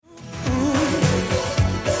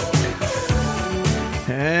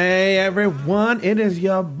everyone, it is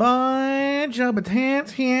your boy Joe Batance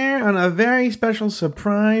here on a very special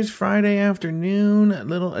surprise Friday afternoon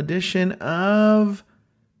little edition of,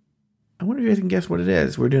 I wonder if you guys can guess what it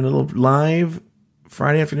is. We're doing a little live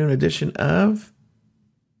Friday afternoon edition of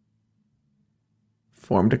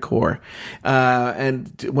Form Decor. Who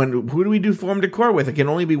do we do Form Decor with? It can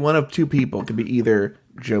only be one of two people. It could be either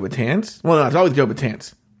Joe Batance. Well, no, it's always Joe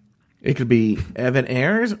Batance. It could be Evan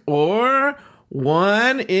Ayers, or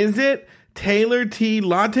one, is it Taylor T.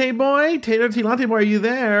 Latte Boy? Taylor T. Latte Boy, are you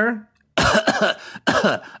there?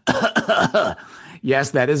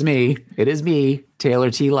 Yes, that is me. It is me, Taylor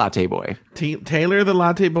T. Latte Boy. Taylor the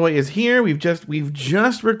Latte Boy is here. We've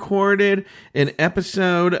just recorded an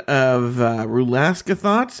episode of Rulaska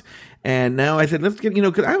Thoughts, and now I said, let's get,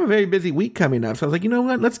 because I have a very busy week coming up, so I was like, you know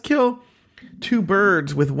what, let's kill two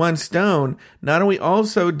birds with one stone. Not only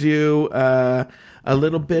also do a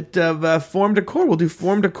little bit of Form Decor. We'll do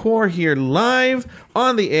Form Decor here live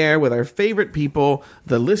on the air with our favorite people,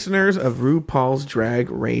 the listeners of RuPaul's Drag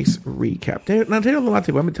Race Recap. Now, Taylor the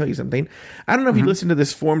Latte Boy, I'm going to tell you something. I don't know if you listened to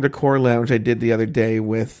this Form Decor lounge I did the other day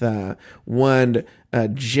with one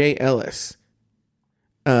Jay Ellis.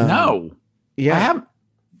 No. Yeah. I haven't.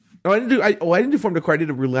 I didn't do Form Decor. I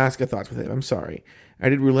did a Rulaska Thoughts with him. I'm sorry. I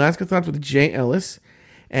did Rulaska Thoughts with Jay Ellis.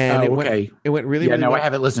 And it went really, really well. I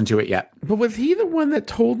haven't listened to it yet. But was he the one that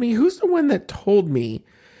told me? Who's the one that told me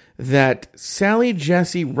that Sally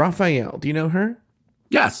Jessy Raphael? Do you know her?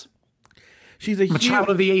 Yes. She's I'm a child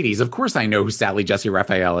of the 80s. Of course I know who Sally Jessy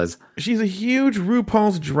Raphael is. She's a huge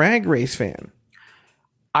RuPaul's Drag Race fan.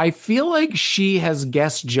 I feel like she has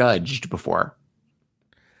guest judged before.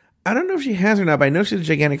 I don't know if she has or not, but I know she's a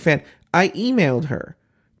gigantic fan. I emailed her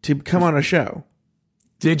to come on a show.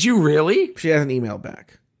 Did you really? She hasn't emailed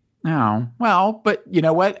back. Oh, well, but you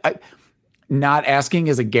know what? Not asking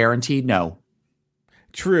is a guaranteed no.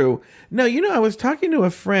 True. No, I was talking to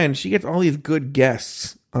a friend. She gets all these good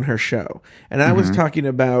guests on her show. And I was talking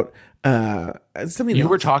about something. You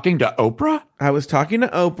were talking to Oprah? I was talking to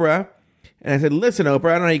Oprah. And I said, listen,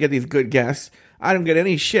 Oprah, I don't know how you get these good guests. I don't get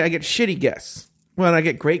any shit. I get shitty guests. Well, I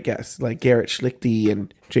get great guests like Garrett Schlichty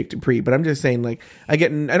and Jake Dupree, but I'm just saying, like, I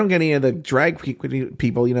don't get any of the drag people,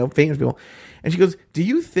 famous people. And she goes, do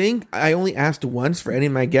you think I only asked once for any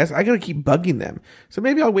of my guests? I got to keep bugging them. So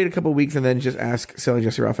maybe I'll wait a couple of weeks and then just ask Sally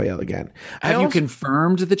Jessy Raphael again. Have you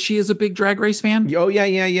confirmed that she is a big Drag Race fan? Oh,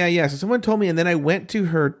 yeah. So someone told me, and then I went to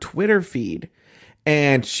her Twitter feed,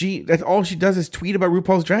 and that's all she does is tweet about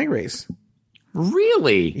RuPaul's Drag Race.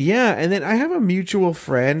 Really? Yeah, and then I have a mutual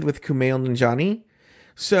friend with Kumail Nanjiani.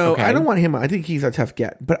 So okay. I don't want him. I think he's a tough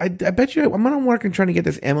get. But I bet you I'm going to work on trying to get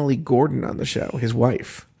this Emily Gordon on the show, his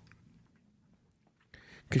wife.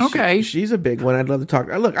 Okay. She's a big one. I'd love to talk.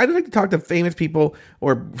 Look, I'd like to talk to famous people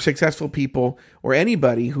or successful people or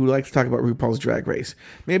anybody who likes to talk about RuPaul's Drag Race.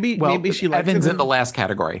 Maybe she likes Evan's in the last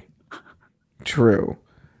category. True.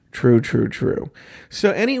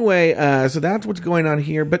 So anyway, so that's what's going on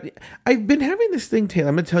here. But I've been having this thing, Taylor.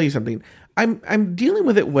 I'm going to tell you something. I'm dealing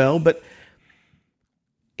with it well, but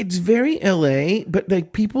it's very LA. But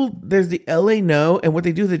like people, there's the LA no, and what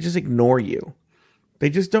they do is they just ignore you. They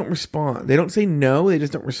just don't respond. They don't say no. They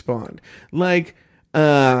just don't respond. Like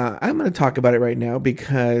I'm going to talk about it right now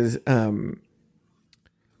because I don't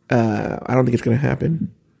think it's going to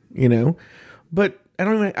happen. But I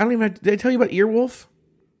don't even. Did I tell you about Earwolf?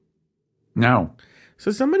 No. So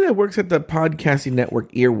somebody that works at the podcasting network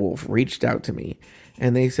Earwolf reached out to me,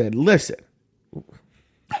 and they said, listen,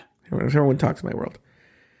 everyone talks in my world.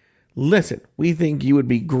 Listen, we think you would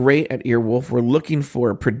be great at Earwolf. We're looking for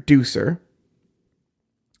a producer.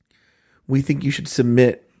 We think you should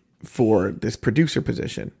submit for this producer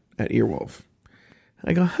position at Earwolf.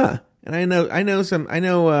 I go, huh? And I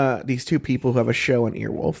know these two people who have a show on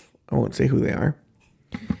Earwolf. I won't say who they are.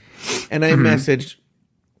 And I messaged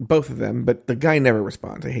both of them, but the guy never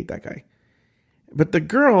responds. I hate that guy. But the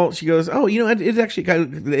girl, she goes, oh, it's actually,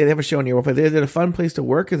 they have a show on Earwolf. Is it a fun place to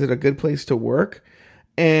work? Is it a good place to work?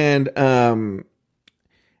 And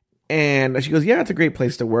she goes, yeah, it's a great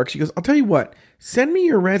place to work. She goes, I'll tell you what, send me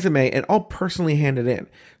your resume and I'll personally hand it in.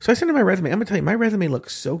 So I sent her my resume. I'm going to tell you, my resume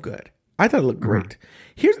looks so good. I thought it looked great.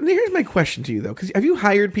 Here's my question to you, though, because have you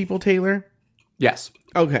hired people, Taylor? Yes.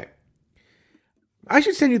 Okay. I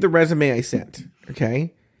should send you the resume I sent.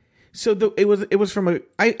 Okay. So it was from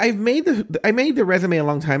I made the resume a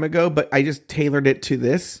long time ago, but I just tailored it to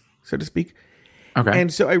this, so to speak. Okay.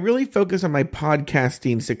 And so I really focus on my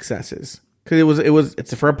podcasting successes because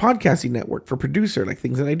it's for a podcasting network for producer, like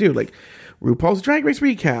things that I do, like RuPaul's Drag Race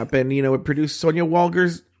Recap, and it produced Sonia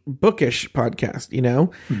Walger's bookish podcast,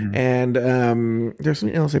 and there's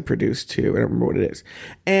something else I produced too. I don't remember what it is.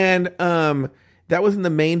 And that was in the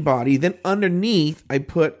main body. Then underneath, I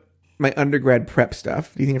put my undergrad prep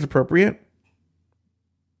stuff. Do you think it's appropriate?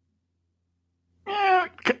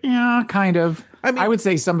 Yeah, kind of. I mean, I would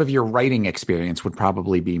say some of your writing experience would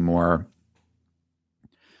probably be more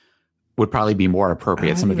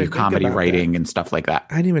appropriate. Some of your comedy writing and stuff like that.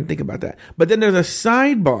 I didn't even think about that. But then there's a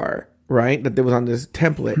sidebar, right, that was on this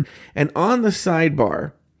template. And on the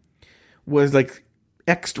sidebar was like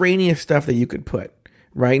extraneous stuff that you could put,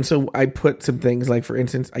 right? And so I put some things like, for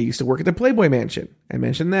instance, I used to work at the Playboy Mansion. I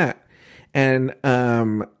mentioned that. And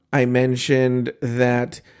I mentioned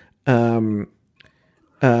that...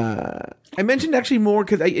 I mentioned actually more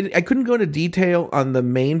because I couldn't go into detail on the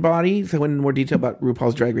main body, so I went into more detail about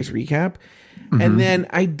RuPaul's Drag Race recap. Mm-hmm. And then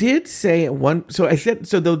I did say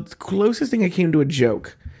the closest thing I came to a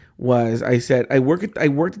joke was I said I worked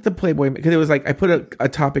at the Playboy, because it was like I put a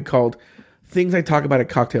topic called things I talk about at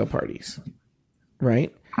cocktail parties,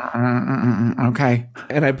 right? Okay.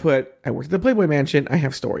 And I worked at the Playboy Mansion. I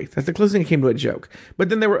have stories. That's the closest thing I came to a joke. But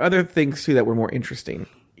then there were other things too that were more interesting,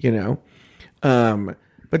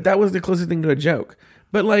 But that was the closest thing to a joke.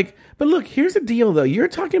 But look, here's the deal though. You're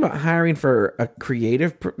talking about hiring for a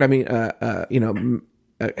creative, a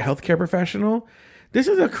healthcare professional. This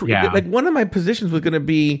is like one of my positions was going to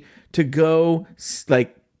be to go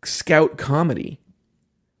like scout comedy.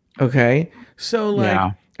 Okay. So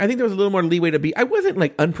I think there was a little more leeway to be, I wasn't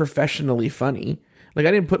like unprofessionally funny. Like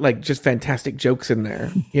I didn't put like just fantastic jokes in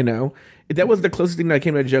there, That was the closest thing that I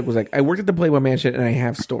came to a joke was like, I worked at the Playboy Mansion and I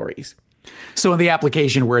have stories. So in the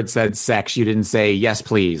application where it said sex, you didn't say yes,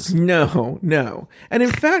 please. No. And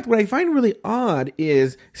in fact, what I find really odd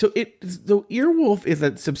is, so Earwolf is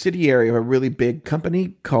a subsidiary of a really big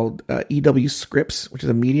company called EW Scripts, which is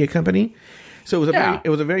a media company. So it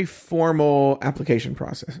was a very formal application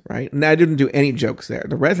process, right? And I didn't do any jokes there.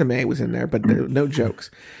 The resume was in there, but there were no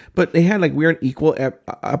jokes. But they had like we're an equal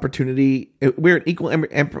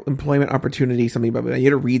employment opportunity, something about that. You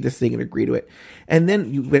had to read this thing and agree to it. And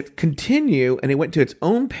then you went continue, and it went to its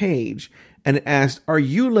own page and it asked, "Are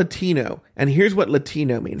you Latino?" And here's what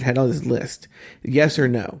Latino means. It had all this list, yes or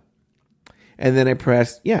no. And then I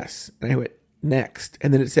pressed yes, and I went next.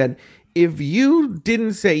 And then it said, "If you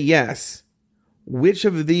didn't say yes, which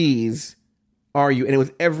of these are you?" And it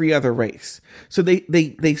was every other race. So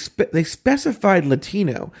they specified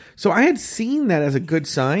Latino. So I had seen that as a good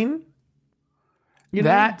sign.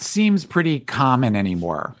 That seems pretty common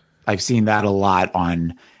anymore. I've seen that a lot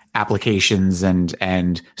on applications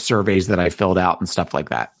and surveys that I filled out and stuff like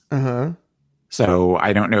that. Uh-huh. So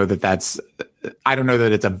I don't know that I don't know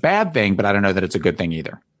that it's a bad thing, but I don't know that it's a good thing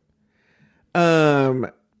either.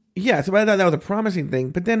 Yeah, so I thought that was a promising thing,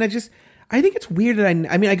 but then I think it's weird that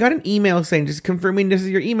I got an email saying just confirming this is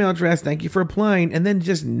your email address. Thank you for applying. And then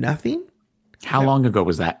just nothing. How long ago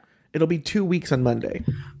was that? It'll be 2 weeks on Monday.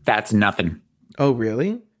 That's nothing. Oh,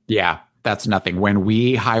 really? Yeah, that's nothing. When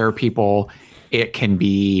we hire people, it can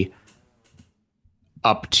be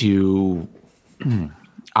up to,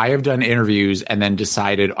 I have done interviews and then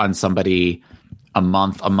decided on somebody a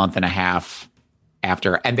month and a half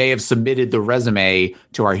after, and they have submitted the resume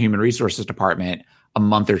to our human resources department a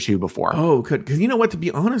month or two before. Oh, good. Because you know what? To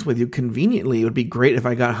be honest with you, conveniently, it would be great if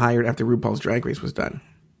I got hired after RuPaul's Drag Race was done.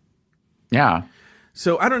 Yeah.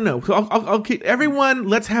 So I don't know. So I'll keep everyone.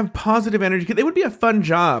 Let's have positive energy. It would be a fun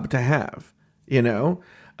job to have.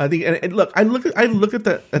 I think. And look, I looked at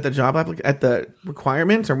the job at the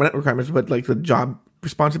requirements, or not requirements, but like the job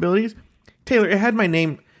responsibilities. Taylor, it had my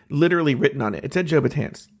name literally written on it. It said Joe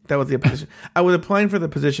Batance. That was the position. I was applying for the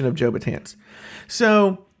position of Joe Batance.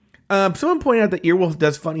 So. Someone pointed out that Earwolf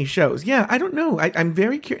does funny shows. Yeah, I don't know. I'm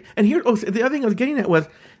very curious. And here, so the other thing I was getting at was,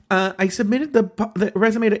 I submitted the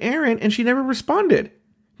resume to Erin, and she never responded.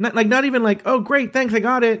 Not even like, "Oh, great, thanks, I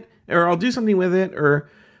got it," or "I'll do something with it," or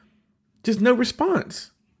just no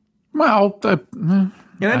response. Well, and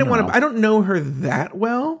I don't know her that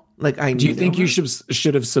well. Do you think you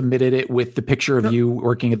should have submitted it with the picture of you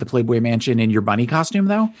working at the Playboy Mansion in your bunny costume,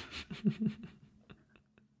 though?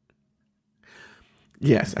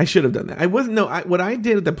 Yes, I should have done that. I wasn't. No, what I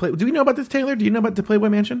did at the Play. Do we know about this, Taylor? Do you know about the Playboy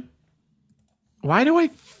Mansion? Why do I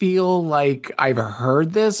feel like I've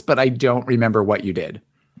heard this, but I don't remember what you did?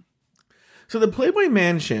 So the Playboy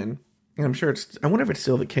Mansion, and I'm sure I wonder if it's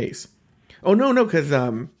still the case. Oh no, because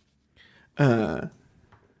the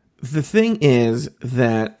thing is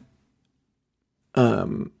that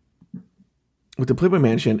with the Playboy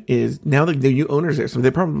Mansion is now the new owners there, so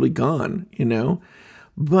they're probably gone,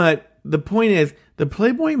 But the point is, the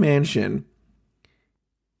Playboy Mansion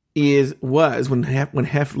was when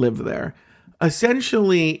Hef lived there.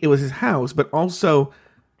 Essentially, it was his house, but also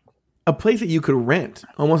a place that you could rent,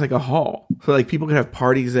 almost like a hall. So like people could have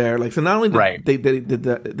parties there. Like so, not only did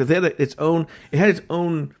they had its own, it had its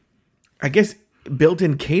own, I guess,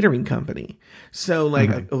 built-in catering company. So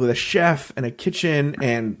like with a chef and a kitchen,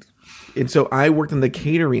 and so I worked on the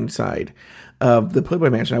catering side of the Playboy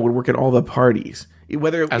Mansion. I would work at all the parties,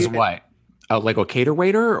 whether as what, like a cater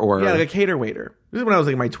waiter or like a cater waiter. This is when I was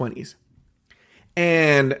like in my 20s,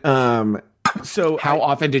 and so how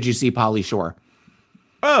often did you see Pauly Shore?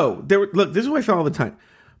 Oh, look, this is what I saw all the time.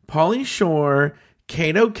 Pauly Shore,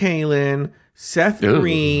 Kato Kaelin, Seth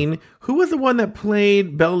Green. Who was the one that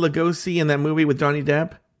played Bela Lugosi in that movie with Johnny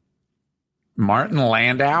Depp? Martin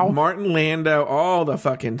Landau? Martin Landau all the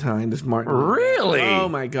fucking time. This Martin Really? Landau. Oh,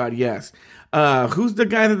 my God, yes. Who's the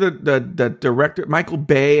guy that the director? Michael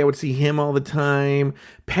Bay. I would see him all the time.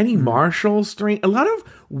 Penny Marshall. A lot of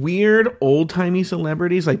weird old-timey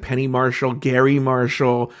celebrities like Penny Marshall, Gary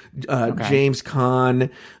Marshall, James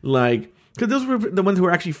Caan. Like, because those were the ones who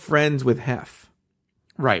were actually friends with Hef.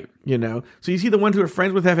 Right. You know? So you see the ones who were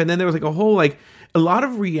friends with Hef, and then there was like a whole, like, a lot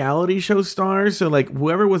of reality show stars. So, like,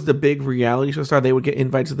 whoever was the big reality show star, they would get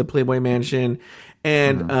invites to the Playboy Mansion.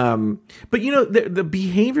 And, but, you know, the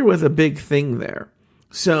behavior was a big thing there.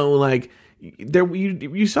 So, like, there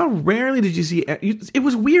you saw, rarely did you see, it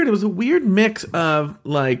was weird. It was a weird mix of,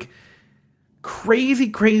 like,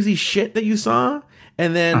 crazy shit that you saw.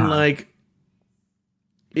 And then, like,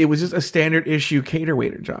 it was just a standard issue cater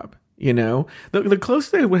waiter job. You know, the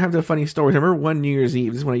closest I would have to a funny story. I remember one New Year's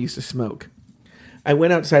Eve. This is when I used to smoke. I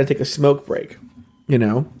went outside to take a smoke break. You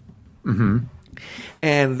know,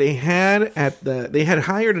 and they had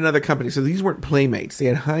hired another company. So these weren't Playmates. They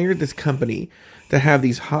had hired this company to have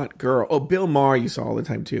these hot girls. Oh, Bill Maher you saw all the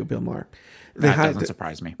time too. Bill Maher. That doesn't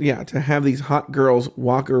surprise me. Yeah, to have these hot girls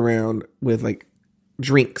walk around with like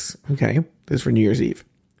drinks. Okay, this is for New Year's Eve,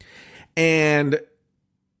 and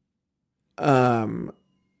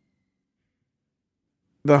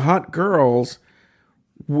the hot girls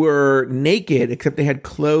were naked, except they had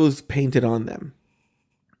clothes painted on them.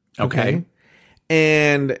 Okay.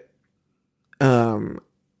 And so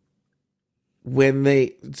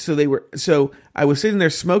I was sitting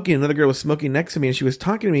there smoking, another girl was smoking next to me, and she was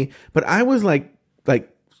talking to me, but I was like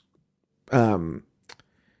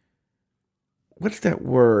what's that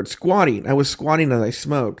word? Squatting. I was squatting as I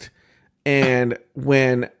smoked. And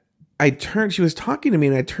when she was talking to me,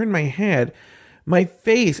 and I turned my head, my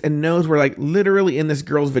face and nose were like literally in this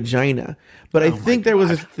girl's vagina. But I think there was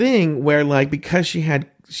this thing where, like, because she had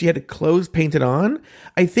clothes painted on,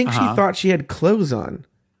 I think she thought she had clothes on.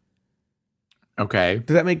 Okay.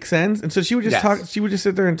 Does that make sense? And so she would just talk. She would just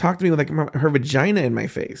sit there and talk to me with like her vagina in my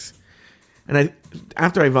face. And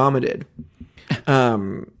after I vomited,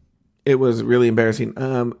 it was really embarrassing.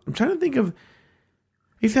 I'm trying to think of.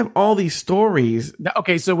 I used to have all these stories.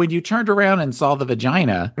 Okay, so when you turned around and saw the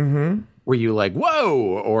vagina, were you like,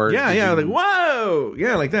 "Whoa"? Or I was like, "Whoa,"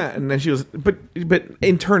 yeah, like that. And then she was, but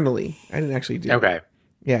internally, I didn't actually do. Okay,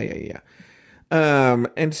 yeah.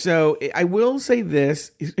 And so I will say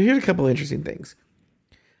this. Here's a couple of interesting things.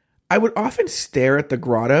 I would often stare at the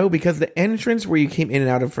grotto because the entrance where you came in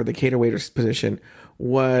and out of for the cater waiter's position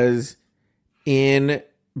was right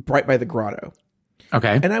by the grotto.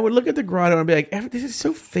 Okay. And I would look at the grotto and be like, this is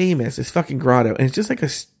so famous, this fucking grotto. And it's just like a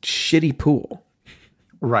shitty pool.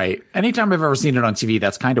 Right. Anytime I've ever seen it on TV,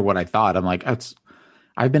 that's kind of what I thought. I'm like,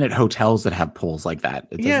 I've been at hotels that have pools like that.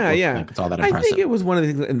 It doesn't look like it's all that impressive. I think it was one of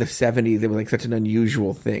the things in the 70s that was like such an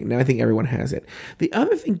unusual thing. Now I think everyone has it. The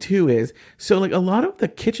other thing too is, so like a lot of the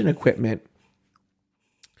kitchen equipment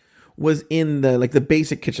was in the like the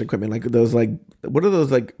basic kitchen equipment, like those like, what are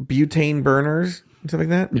those, like butane burners and stuff like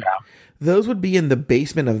that? Yeah. Those would be in the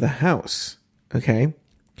basement of the house. Okay.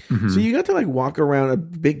 So you got to like walk around a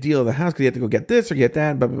big deal of the house because you have to go get this or get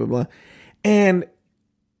that, blah, blah, blah, blah. And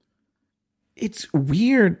it's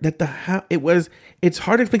weird that it's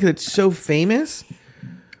hard to explain because it's so famous,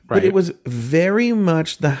 but it was very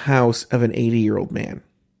much the house of an 80-year-old man.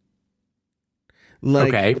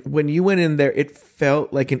 Like when you went in there, it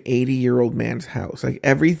felt like an 80-year-old man's house. Like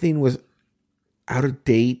everything was out of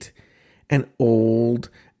date and old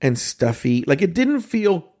and stuffy. Like it didn't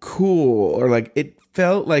feel cool, or like it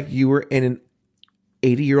felt like you were in an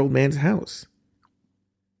 80-year-old man's house.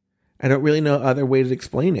 I don't really know other way to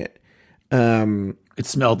explain it. It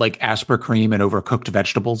smelled like Aspercream and overcooked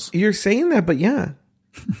vegetables. You're saying that, but yeah.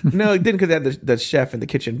 No, it didn't, because they had the chef in the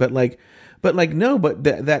kitchen. But that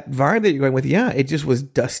vibe that you're going with, yeah, it just was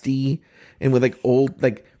dusty and with like old,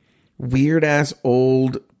 like weird ass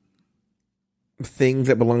old things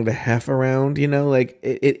that belong to Hef around, like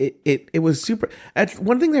it was super. That's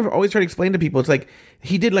one thing they've always tried to explain to people. It's like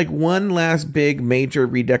he did like one last big major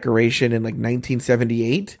redecoration in like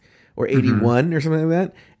 1978 or 81 or something like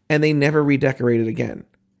that, and they never redecorated again.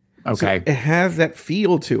 Okay. So it has that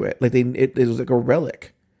feel to it. Like it was like a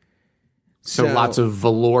relic. So lots of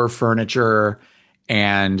velour furniture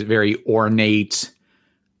and very ornate.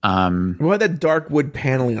 Well, that dark wood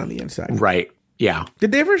paneling on the inside. Right. Yeah.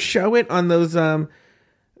 Did they ever show it on those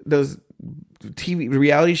TV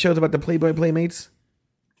reality shows about the Playboy Playmates?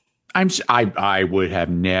 I would have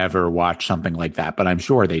never watched something like that, but I'm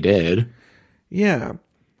sure they did. Yeah.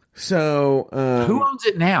 So who owns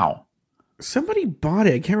it now? Somebody bought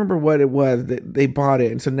it. I can't remember what it was. They bought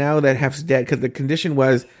it, and so now that Hef's dead, because the condition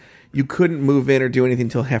was you couldn't move in or do anything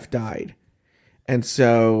until Hef died, and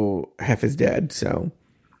so Hef is dead. So.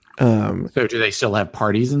 So do they still have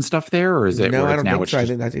parties and stuff there, or is it? No, I don't think so. I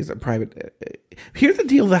think that's a private. Here's the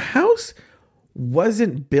deal: the house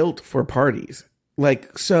wasn't built for parties.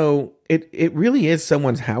 Like, so it really is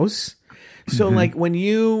someone's house. So like when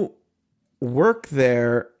you work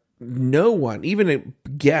there, no one, even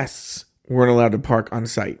guests, weren't allowed to park on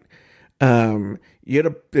site. You had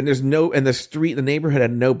to, and the neighborhood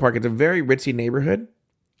had no park. It's a very ritzy neighborhood,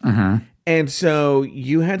 and so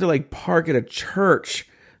you had to like park at a church.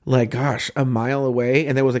 Like, gosh, a mile away,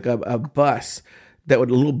 and there was like a bus that would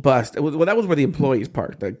a little bus. That was where the employees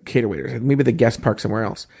parked, the cater waiters. Maybe the guests parked somewhere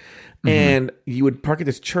else, and you would park at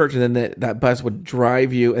this church, and then that bus would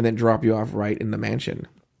drive you and then drop you off right in the mansion.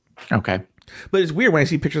 Okay, but it's weird when I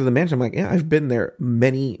see pictures of the mansion. I'm like, yeah, I've been there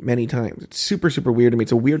many, many times. It's super, super weird to me.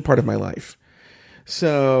 It's a weird part of my life.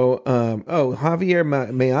 So, Javier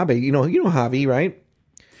Meabe, you know Javi, right?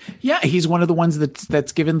 Yeah, he's one of the ones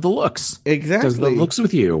that's given the looks. Exactly. Does the looks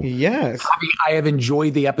with you. Yes. Javi, I have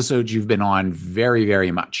enjoyed the episodes you've been on very, very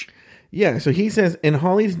much. Yeah, so he says in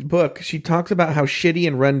Holly's book, she talks about how shitty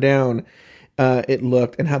and run down it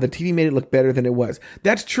looked and how the TV made it look better than it was.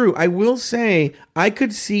 That's true. I will say I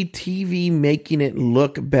could see TV making it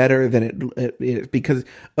look better than it is because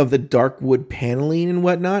of the dark wood paneling and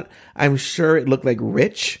whatnot. I'm sure it looked like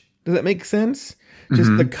rich. Does that make sense?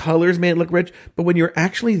 Just the colors made it look rich. But when you're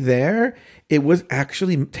actually there, it was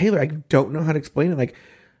actually, Taylor, I don't know how to explain it.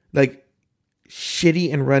 Like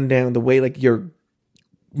shitty and run down the way like your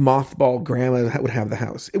mothball grandma would have the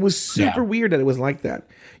house. It was super weird that it was like that.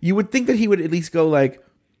 You would think that he would at least go like,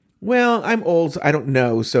 well, I'm old, so I don't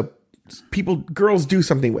know. So girls do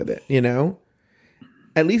something with it,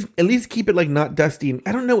 At least keep it like not dusty.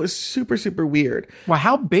 I don't know. It was super, super weird. Well,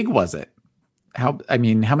 how big was it? How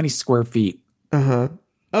many square feet?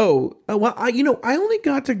 Oh, well, I only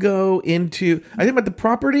got to go into, I think about the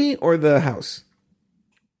property or the house.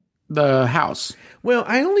 The house. Well,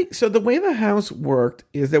 so the way the house worked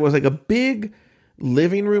is there was like a big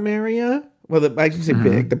living room area. Well, I can say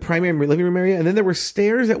big, the primary living room area. And then there were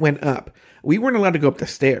stairs that went up. We weren't allowed to go up the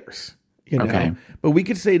stairs, Okay. But we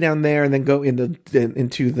could stay down there and then go into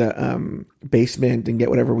the basement and get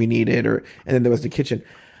whatever we needed. And then there was the kitchen.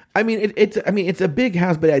 I mean, it's a big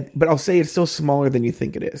house, but I'll say it's still smaller than you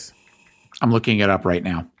think it is. I'm looking it up right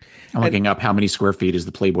now. I'm looking up how many square feet is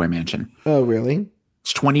the Playboy Mansion. Oh, really?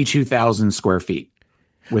 It's 22,000 square feet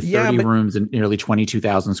with 30 rooms and nearly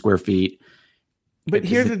 22,000 square feet. But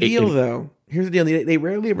here's the deal, though. Here's the deal. They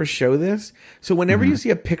rarely ever show this. So whenever you see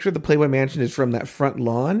a picture of the Playboy Mansion, it's from that front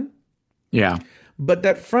lawn. Yeah. But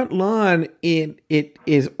that front lawn, it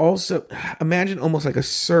is also, imagine almost like a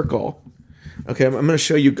circle. Okay, I'm going to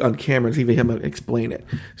show you on camera and see if I'm going to explain it.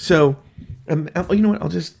 So, you know what? I'll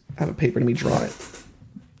just have a paper. Let me draw it.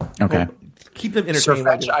 Okay. Keep them entertained.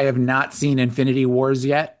 Fetch, I have not seen Infinity Wars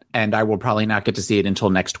yet, and I will probably not get to see it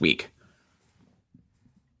until next week.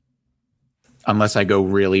 Unless I go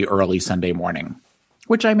really early Sunday morning,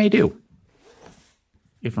 which I may do.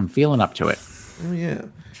 If I'm feeling up to it. Oh, yeah.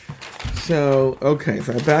 So, okay.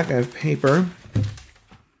 So, I have paper.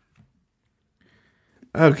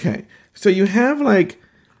 Okay. So you have like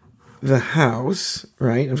the house,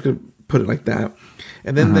 right? I'm just going to put it like that.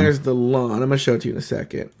 And then there's the lawn. I'm going to show it to you in a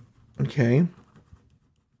second. Okay.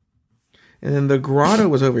 And then the grotto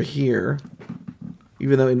was over here,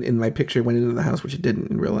 even though in my picture it went into the house, which it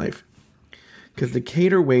didn't in real life. Because the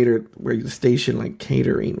cater waiter, where the station like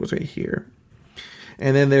catering was right here.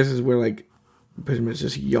 And then this is where like pretty much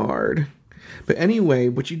just yard. But anyway,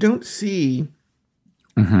 what you don't see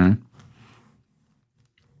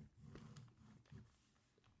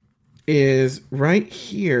is right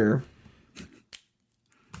here.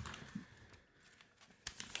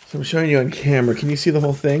 So I'm showing you on camera. Can you see the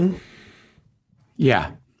whole thing?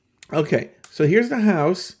 Yeah. Okay. So here's the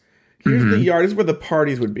house. Here's the yard. This is where the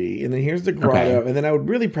parties would be. And then here's the grotto. Okay. And then I would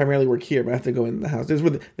really primarily work here, but I have to go into the house. This is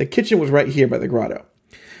where the kitchen was right here by the grotto.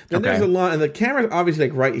 Then there's a lot, and the camera's obviously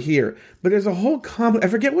like right here. But there's a whole complex. I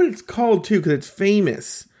forget what it's called too, because it's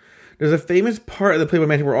famous. There's a famous part of the Playboy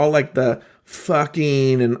Mansion where all like the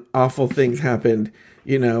fucking and awful things happened,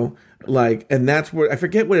 you know, like, and that's where I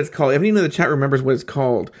forget what it's called. If anyone in the chat remembers what it's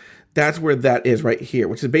called, that's where that is right here,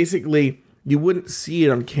 which is basically you wouldn't see it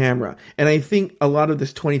on camera. And I think a lot of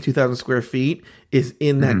this 22,000 square feet is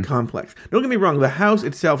in that complex. Don't get me wrong, the house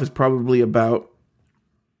itself is probably about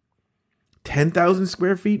 10,000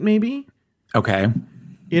 square feet, maybe. Okay.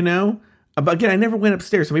 You know, but again, I never went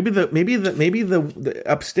upstairs, so maybe the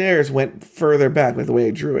upstairs went further back with the way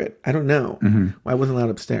I drew it. I don't know. I wasn't allowed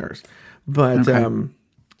upstairs, but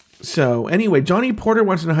so anyway, Johnny Porter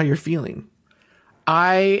wants to know how you're feeling.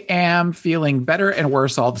 I am feeling better and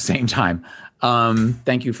worse all at the same time.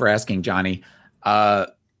 Thank you for asking, Johnny.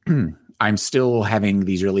 I'm still having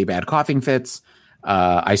these really bad coughing fits.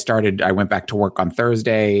 I went back to work on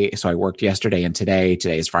Thursday, so I worked yesterday and today.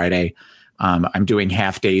 Today is Friday. I'm doing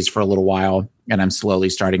half days for a little while, and I'm slowly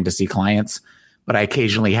starting to see clients. But I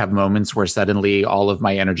occasionally have moments where suddenly all of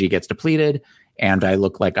my energy gets depleted, and I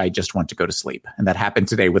look like I just want to go to sleep. And that happened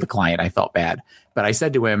today with a client. I felt bad. But I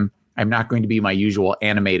said to him, I'm not going to be my usual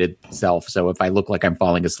animated self. So if I look like I'm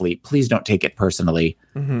falling asleep, please don't take it personally.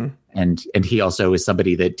 And he also is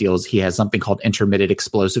somebody that he has something called intermittent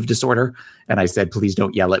explosive disorder. And I said, please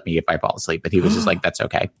don't yell at me if I fall asleep. But he was just like, that's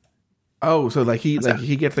okay. Oh, so he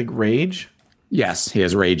gets like rage? Yes, he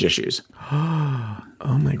has rage issues. Oh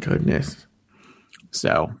my goodness.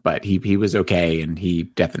 So, but he was okay, and he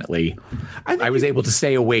definitely. I was able to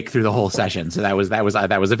stay awake through the whole session, so that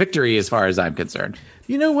was a victory as far as I'm concerned.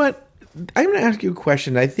 You know what? I'm going to ask you a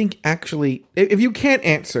question. I think actually, if you can't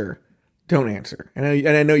answer, don't answer, and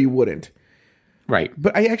I know you wouldn't. Right,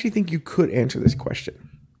 but I actually think you could answer this question.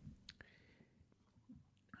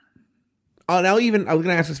 I'm going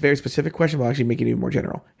to ask this very specific question, but I'll actually make it even more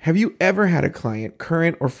general. Have you ever had a client,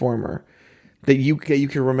 current or former, that you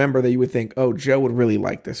can remember that you would think, oh, Joe would really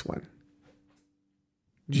like this one?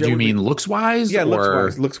 Do you mean looks-wise? Yeah,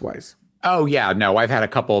 looks-wise. Oh, yeah. No, I've had a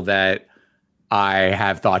couple that I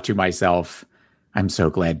have thought to myself, I'm so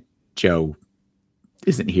glad Joe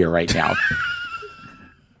isn't here right now.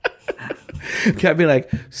 Can I be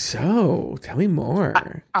like, so tell me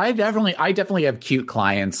more? I definitely have cute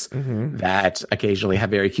clients that occasionally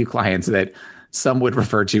have very cute clients that some would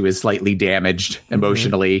refer to as slightly damaged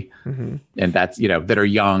emotionally, and that's, that are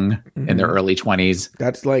young in their early 20s.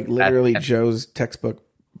 That's like literally Joe's textbook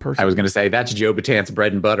person. I was going to say that's Joe Batant's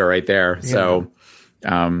bread and butter right there. Yeah. So,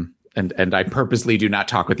 and I purposely do not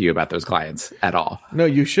talk with you about those clients at all. No,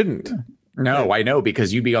 you shouldn't. No, I know,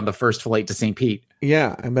 because you'd be on the first flight to St. Pete.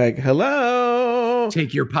 Yeah, I'm like, hello.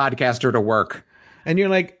 Take your podcaster to work. And you're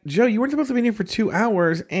like, Joe, you weren't supposed to be in here for 2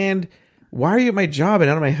 hours, and why are you at my job and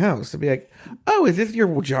not at my house? To be like, oh, is this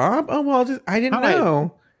your job? Oh, well, I didn't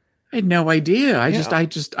know. I had no idea. I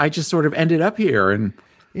just sort of ended up here, and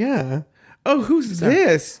yeah. Oh, who's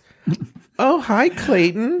this? Oh, hi,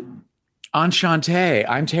 Clayton. Enchante.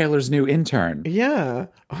 I'm Taylor's new intern. Yeah.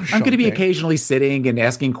 I'm going to be occasionally sitting and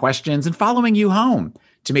asking questions and following you home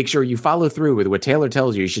to make sure you follow through with what Taylor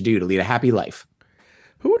tells you should do to lead a happy life.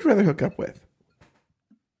 Who would you rather hook up with?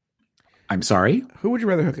 I'm sorry? Who would you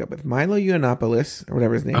rather hook up with? Milo Yiannopoulos, or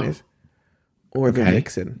whatever his name is, or the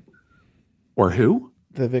Vixen? Or who?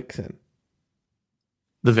 The Vixen.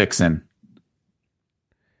 The Vixen.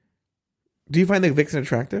 Do you find the Vixen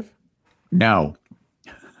attractive? No.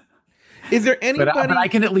 Is there anybody? But I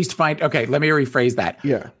can at least find. Okay, let me rephrase that.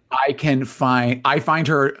 Yeah. I find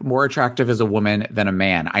her more attractive as a woman than a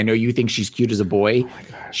man. I know you think she's cute as a boy. Oh my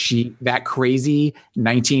gosh. That crazy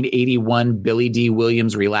 1981 Billy D.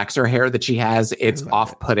 Williams relaxer hair that she has, it's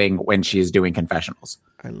off-putting when she is doing confessionals.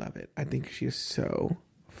 I love it. I think she is so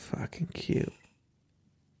fucking cute.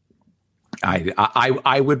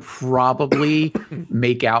 I would probably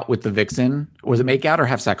make out with the Vixen. Was it make out or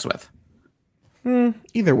have sex with?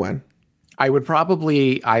 Either one. I would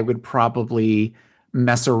probably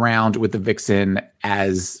mess around with the Vixen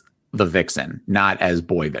as the Vixen, not as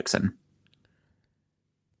boy Vixen.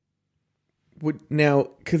 Now,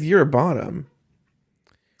 because you're a bottom,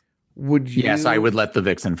 would you? Yes, I would let the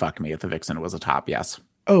Vixen fuck me if the Vixen was a top. Yes.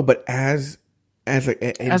 Oh, but as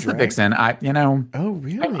the Vixen, Oh,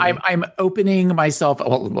 really? I'm opening myself.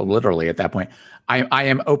 Well, literally at that point, I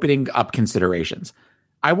am opening up considerations.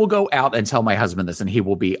 I will go out and tell my husband this, and he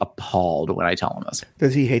will be appalled when I tell him this.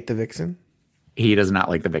 Does he hate the Vixen? He does not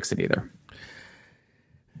like the Vixen either.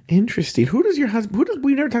 Interesting. Who does your husband?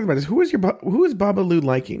 We never talked about this. Who is Babalu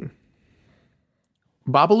liking?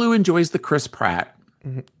 Babalu enjoys the Chris Pratt.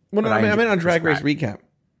 Well, no, I meant on Drag Race recap.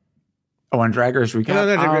 Oh, on Drag Race recap?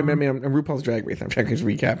 No, I mean on RuPaul's Drag Race. On Drag Race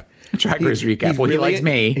recap. Drag Race recap. Well, really, he likes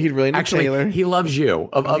me. He's really into Actually, Taylor. he loves you.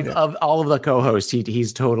 Of all of the co-hosts,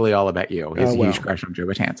 he's totally all about you. He's a huge crush on Joe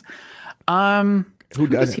Batanz. Who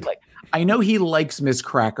doesn't? I know he likes Miss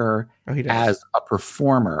Cracker as a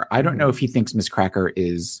performer. I don't know if he thinks Miss Cracker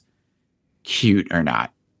is cute or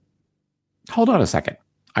not. Hold on a second.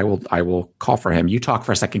 I will call for him. You talk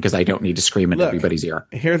for a second because I don't need to scream in everybody's ear.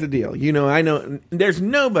 Here's the deal. I know there's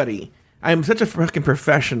nobody. I'm such a fucking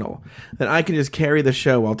professional that I can just carry the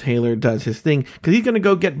show while Taylor does his thing because he's going to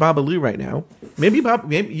go get Babalu right now. Maybe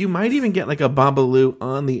you might even get like a Babalu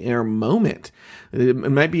on the air moment. It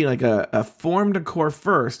might be like a form decor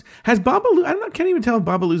first. Has Babalu? Can't even tell if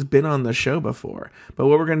Babalu's been on the show before. But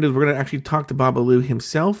what we're going to do is we're going to actually talk to Babalu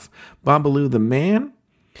himself, Babalu the man.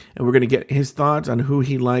 And we're going to get his thoughts on who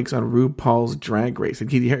he likes on RuPaul's Drag Race.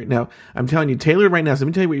 And now, I'm telling you, Taylor right now, so let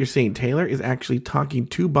me tell you what you're seeing. Taylor is actually talking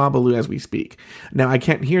to Babalu as we speak. Now, I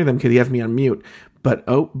can't hear them because he has me on mute. But,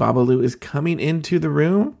 Babalu is coming into the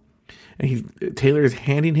room. And Taylor is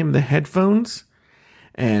handing him the headphones.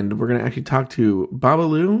 And we're going to actually talk to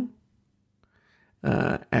Babalu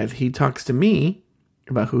as he talks to me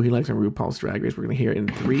about who he likes on RuPaul's Drag Race. We're going to hear it in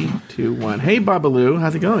 3, 2, 1. Hey, Babalu,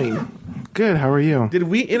 how's it going? Good. How are you? Did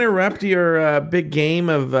we interrupt your big game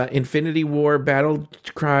of Infinity War Battle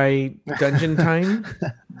Cry Dungeon time?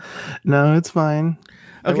 No, it's fine.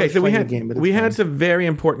 Okay, so we had some very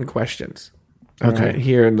important questions. Okay,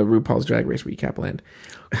 here in the RuPaul's Drag Race recap land.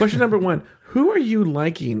 Question number 1: who are you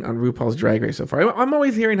liking on RuPaul's Drag Race so far? I'm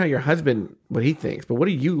always hearing how your husband what he thinks, but who are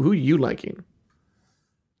you liking?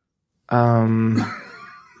 That's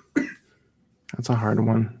a hard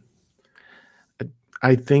one.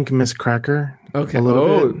 I think Miss Cracker. Okay. A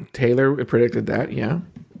little bit. Taylor predicted that. Yeah.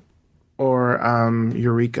 Or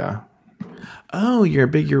Eureka. Oh, you're a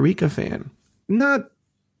big Eureka fan. Not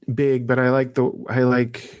big, but I like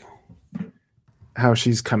how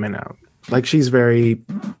she's coming out. Like she's very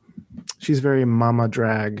mama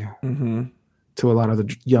drag to a lot of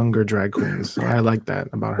the younger drag queens. So I like that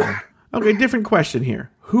about her. Okay, different question here.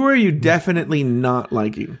 Who are you definitely not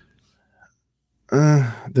liking?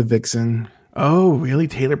 The Vixen. Oh, really?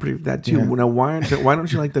 Taylor predicted that too. Yeah. Now, why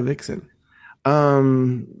don't you like the Vixen?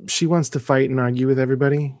 She wants to fight and argue with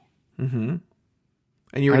everybody. Mm-hmm.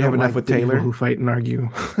 And you already have enough with Taylor, who fight and argue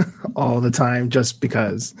all the time just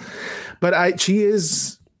because. But she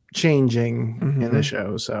is changing in the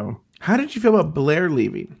show. So, how did you feel about Blair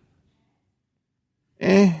leaving?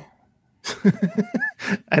 I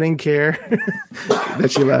didn't care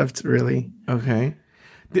that she left. Really. Okay.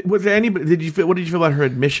 Was there anybody? What did you feel about her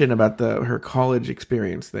admission about her college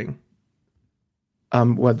experience thing?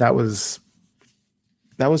 That was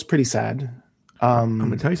pretty sad. I'm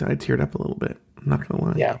gonna tell you something. I teared up a little bit. I'm not gonna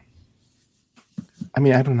lie. Yeah. I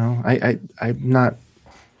mean, I don't know. I'm not.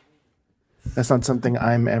 That's not something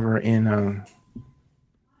I'm ever in.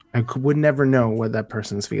 I would never know what that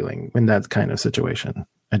person's feeling in that kind of situation.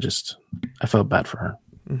 I felt bad for her.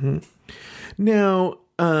 Mm-hmm. Now.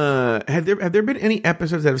 Have there been any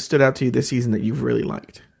episodes that have stood out to you this season that you've really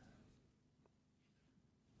liked?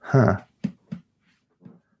 Or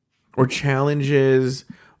challenges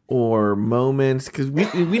or moments? Because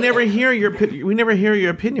we never hear your opinion. We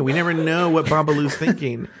never know what Babalu's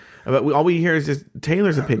thinking. All we hear is just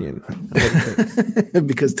Taylor's opinion.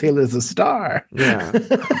 Because Taylor's a star. Yeah.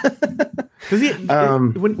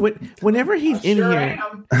 Whenever he's in here,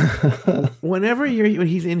 when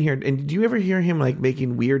he's in here, and do you ever hear him like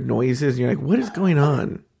making weird noises? And you're like, what is going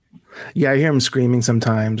on? Yeah, I hear him screaming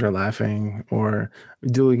sometimes, or laughing, or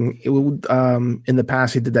doing. In the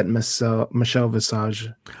past, he did that Michelle Visage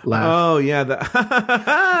laugh. Oh yeah, that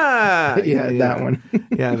one.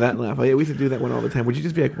 Yeah, that laugh. Oh, yeah, we used to do that one all the time. Would you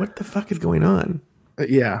just be like, what the fuck is going on?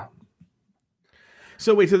 Yeah.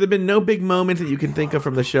 So wait, so there've been no big moments that you can think of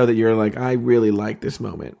from the show that you're like, I really like this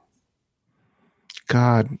moment.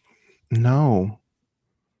 God, no.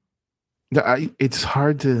 It's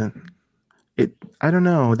hard to. I don't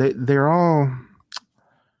know. They're all.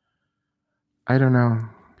 I don't know.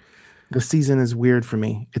 The season is weird for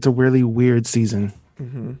me. It's a really weird season.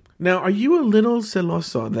 Mm-hmm. Now, are you a little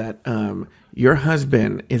celoso that your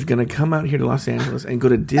husband is going to come out here to Los Angeles and go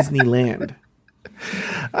to Disneyland?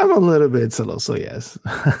 I'm a little bit celoso, yes.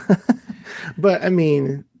 But I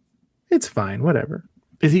mean, it's fine. Whatever.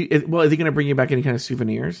 Is he going to bring you back any kind of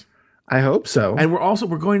souvenirs? I hope so. And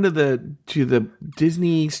we're going to the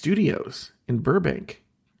Disney Studios in Burbank.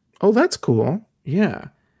 Oh, that's cool. Yeah.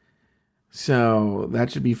 So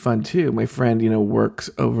that should be fun too. My friend, works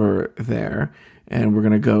over there, and we're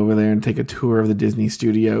going to go over there and take a tour of the Disney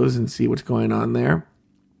studios and see what's going on there.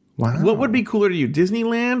 Wow. What would be cooler to you,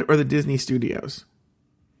 Disneyland or the Disney studios?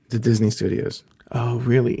 The Disney studios. Oh,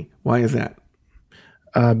 really? Why is that?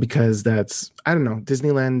 Because I don't know,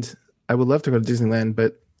 Disneyland. I would love to go to Disneyland,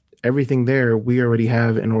 but everything there we already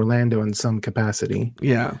have in Orlando in some capacity.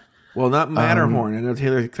 Yeah. Well, not Matterhorn. I know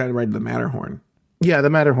Taylor's excited to ride the Matterhorn. Yeah, the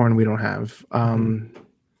Matterhorn we don't have.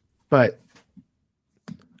 But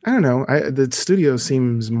I don't know. The studio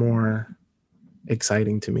seems more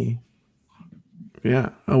exciting to me. Yeah.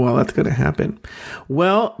 Oh, well, that's going to happen.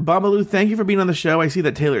 Well, Babalu, thank you for being on the show. I see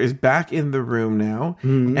that Taylor is back in the room now.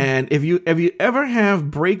 Mm-hmm. And if you ever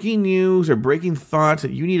have breaking news or breaking thoughts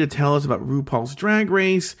that you need to tell us about RuPaul's Drag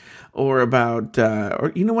Race or about,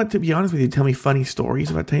 or you know what, to be honest with you, tell me funny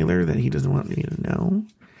stories about Taylor that he doesn't want me to know.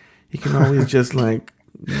 He can always just like,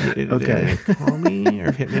 okay, call me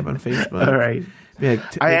or hit me up on Facebook. All right. Like,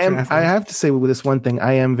 I have to say with this one thing,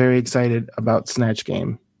 I am very excited about Snatch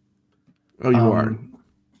Game. Oh, you are?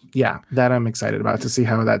 Yeah, that I'm excited about to see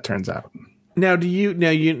how that turns out. Now, do you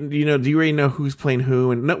already know who's playing who?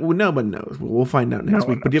 And no one knows. We'll find out next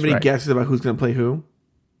week. But do you have any guesses about who's going to play who?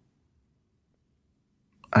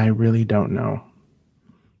 I really don't know.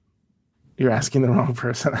 You're asking the wrong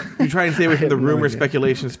person. You're trying to stay away from the rumor,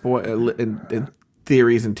 speculation, and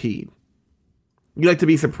theories and tea. You like to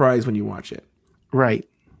be surprised when you watch it. Right.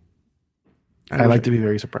 I like to be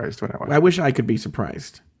very surprised when I watch it. I wish I could be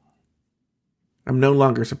surprised. I'm no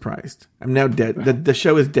longer surprised. I'm now dead. The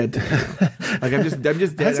show is dead to me. Like I'm just dead.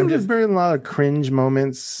 Hasn't there been a lot of cringe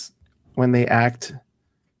moments when they act?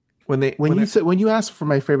 When you asked for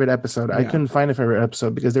my favorite episode, I couldn't find a favorite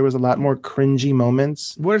episode because there was a lot more cringy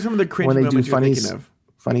moments. What are some of the cringy moments you're thinking of?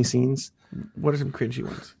 Funny scenes. What are some cringy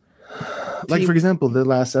ones? Like for example, the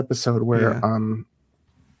last episode where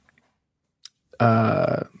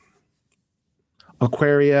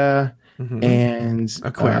Aquaria and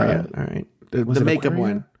Aquaria. All right. The makeup Aquaria?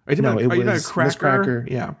 one. Are you talking about Cracker? Miss Cracker.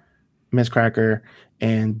 Yeah. Miss Cracker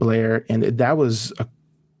and Blair. And that was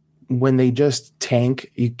when they just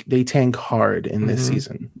tank. They tank hard in this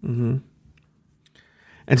season. Mm-hmm.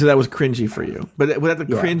 And so that was cringy for you. But was that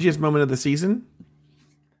the cringiest moment of the season?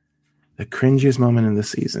 The cringiest moment in the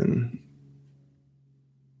season.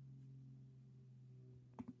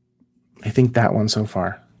 I think that one so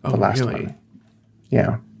far. The last one.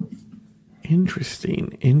 Yeah.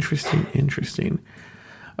 Interesting.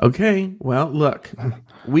 Okay. Well, look,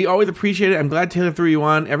 we always appreciate it. I'm glad Taylor threw you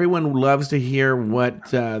on. Everyone loves to hear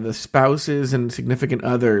what the spouses and significant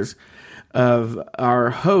others of our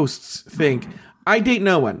hosts think. I date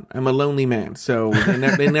no one. I'm a lonely man. So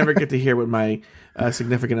they never get to hear what my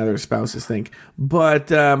significant other spouses think. But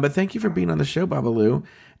thank you for being on the show, Babalu.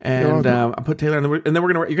 And I'll put Taylor on and then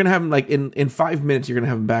you're gonna have him like in 5 minutes. You're gonna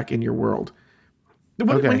have him back in your world.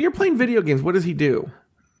 When you're playing video games, what does he do?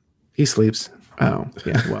 He sleeps. Oh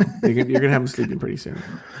yeah. Well, you're gonna have him sleeping pretty soon.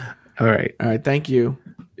 All right. Thank you.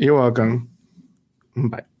 You're welcome.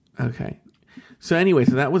 Bye. Okay. So anyway,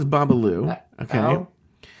 that was Babalu. Okay. Ow.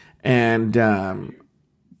 And no.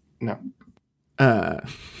 That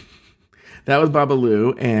was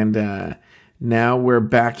Babalu, and now we're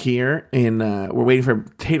back here, and we're waiting for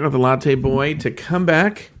Taylor the Latte Boy to come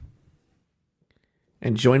back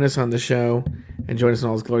and join us on the show and join us in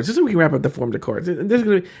all his glory. Just so we can wrap up the Form Decor.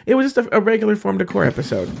 It was just a regular Form Decor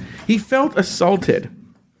episode. He felt assaulted.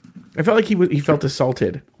 I felt like he felt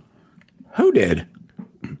assaulted. Who did?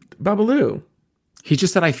 Babalu. He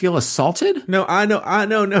just said, I feel assaulted? No. I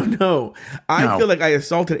feel like I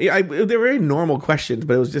assaulted. They were very normal questions,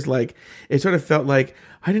 but it was just like, it sort of felt like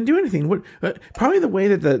I didn't do anything. What? Probably the way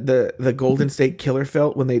that the Golden State Killer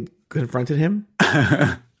felt when they confronted him.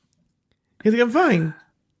 He's like, I'm fine.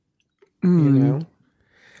 You know?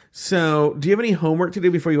 So, do you have any homework to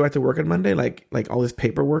do before you go out to work on Monday? Like all this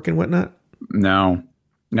paperwork and whatnot? No,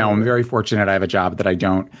 I'm very fortunate. I have a job that I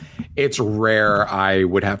don't. It's rare I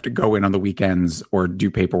would have to go in on the weekends or do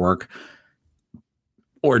paperwork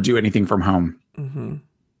or do anything from home. Mm-hmm.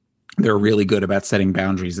 They're really good about setting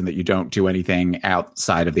boundaries and that you don't do anything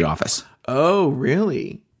outside of the office. Oh,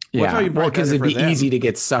 really? Yeah, because it'd be easy to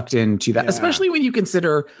get sucked into that, especially when you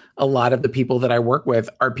consider a lot of the people that I work with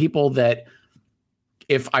are people that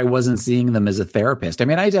if I wasn't seeing them as a therapist, I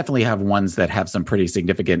mean, I definitely have ones that have some pretty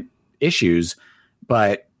significant issues,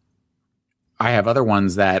 but I have other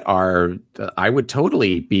ones that I would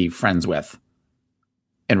totally be friends with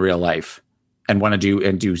in real life and want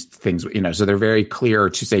to do things, so they're very clear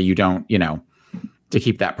to say you don't, to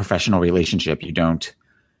keep that professional relationship, you don't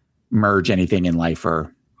merge anything in life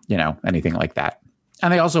or, anything like that.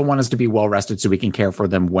 And they also want us to be well rested so we can care for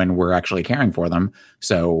them when we're actually caring for them.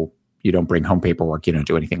 So, bring home paperwork. You don't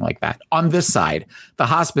do anything like that. On this side, the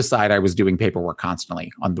hospice side, I was doing paperwork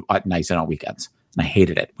constantly at nights and on weekends. And I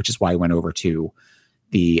hated it, which is why I went over to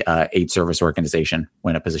the AIDS service organization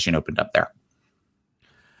when a position opened up there.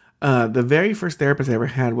 The very first therapist I ever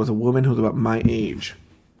had was a woman who was about my age.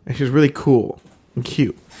 And she was really cool and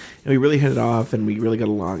cute. And we really hit it off and we really got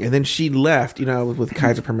along. And then she left, with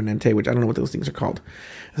Kaiser Permanente, which I don't know what those things are called.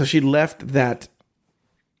 So she left that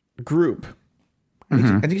group.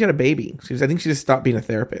 I think she had a baby. I think she just stopped being a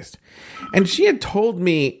therapist. And she had told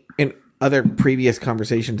me in other previous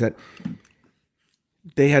conversations that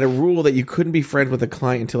they had a rule that you couldn't be friends with a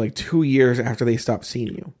client until like 2 years after they stopped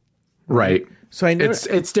seeing you. Right. So I know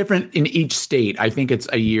it's different in each state. I think it's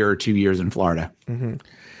a year or 2 years in Florida. Mm-hmm.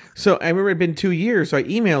 So I remember it had been 2 years. So I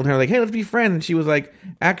emailed her like, hey, let's be friends. And she was like,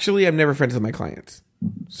 actually, I'm never friends with my clients.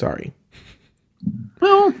 Sorry.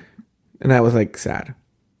 Well, and I was like sad.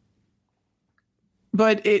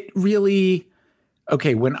 But it really,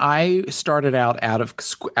 okay, when I started out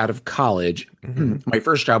of college, my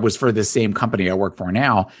first job was for the same company I work for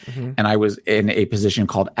now. And I was in a position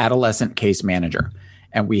called adolescent case manager.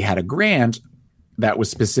 And we had a grant that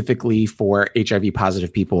was specifically for HIV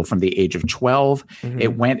positive people from the age of 12.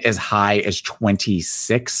 It went as high as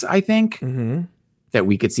 26, I think, that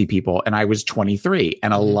we could see people. And I was 23.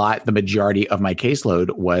 And the majority of my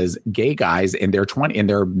caseload was gay guys in their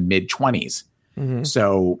mid 20s.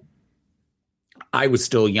 So I was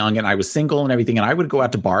still young and I was single and everything. And I would go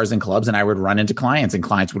out to bars and clubs and I would run into clients, and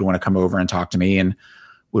clients would want to come over and talk to me and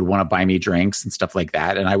would want to buy me drinks and stuff like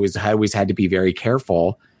that. And I always had to be very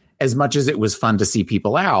careful. As much as it was fun to see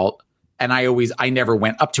people out, and I never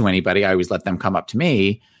went up to anybody. I always let them come up to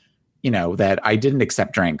me, that I didn't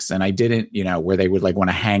accept drinks and I didn't, where they would like want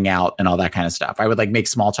to hang out and all that kind of stuff. I would like make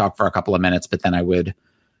small talk for a couple of minutes, but then I would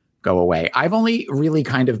go away. I've only really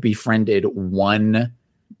kind of befriended one,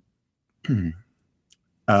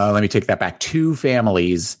 let me take that back, 2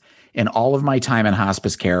 families in all of my time in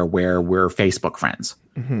hospice care where we're Facebook friends.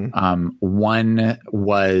 One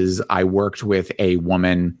was I worked with a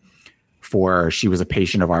woman she was a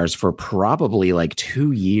patient of ours for probably like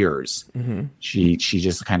 2 years. She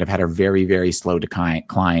just kind of had a very, very slow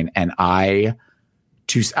decline. And I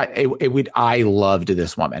loved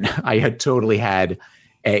this woman. I had totally had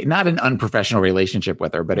not an unprofessional relationship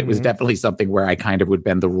with her, but it was definitely something where I kind of would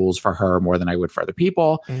bend the rules for her more than I would for other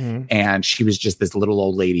people. And she was just this little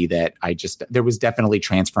old lady that there was definitely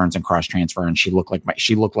transference and cross transfer. And she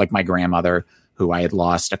looked like my grandmother, who I had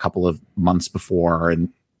lost a couple of months before. And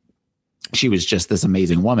she was just this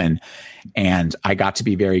amazing woman. And I got to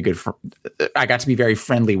be very very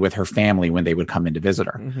friendly with her family when they would come in to visit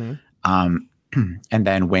her. And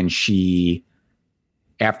then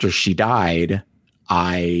after she died,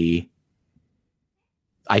 I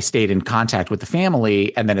stayed in contact with the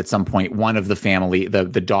family. And then at some point, one of the family, the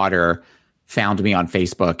daughter, found me on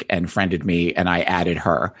Facebook and friended me, and I added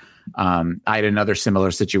her. I had another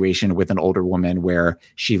similar situation with an older woman where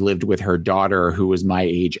she lived with her daughter, who was my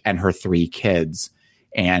age, and her 3 kids.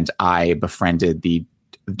 And I befriended the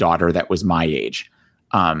daughter that was my age,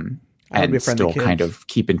 and still kind of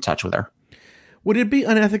keep in touch with her. Would it be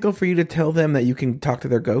unethical for you to tell them that you can talk to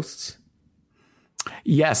their ghosts?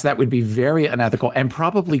 Yes, that would be very unethical and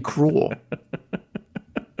probably cruel.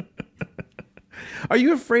 Are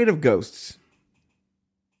you afraid of ghosts?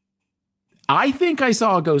 I think I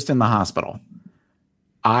saw a ghost in the hospital.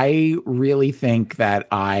 I really think that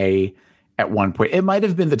at one point, it might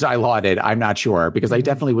have been the Dilaudid, I'm not sure, because I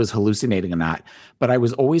definitely was hallucinating in that. But I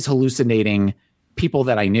was always hallucinating people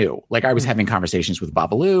that I knew. Like I was having conversations with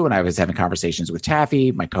Babalu, and I was having conversations with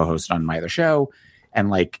Taffy, my co-host on my other show. And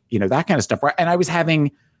like, that kind of stuff. And I was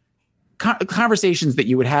having conversations that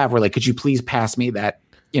you would have where like, could you please pass me that,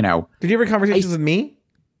 Did you ever have conversations with me?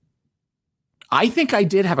 I think I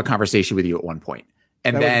did have a conversation with you at one point.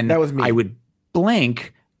 And that was me. I would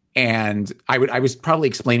blink and I was probably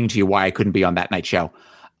explaining to you why I couldn't be on that night show.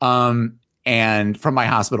 And from my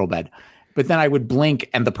hospital bed. But then I would blink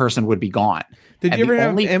and the person would be gone. Did you ever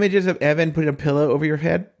have images of Evan putting a pillow over your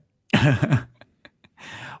head?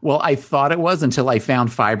 Well, I thought it was until I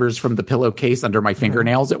found fibers from the pillowcase under my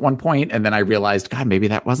fingernails at one point, and then I realized, God, maybe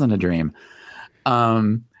that wasn't a dream.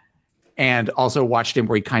 And also watched him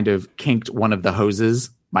where he kind of kinked one of the hoses,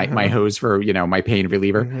 my hose for my pain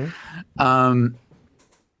reliever. But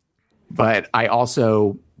I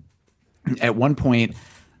also, at one point,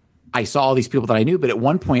 I saw all these people that I knew. But at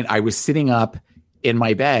one point, I was sitting up in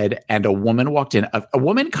my bed, and a woman walked in. A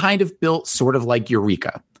woman kind of built sort of like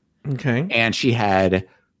Eureka. Okay, and she had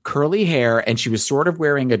curly hair, and she was sort of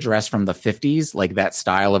wearing a dress from the 50s, like that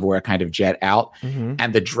style of where it kind of jet out.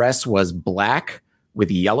 And the dress was black with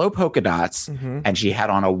yellow polka dots, and she had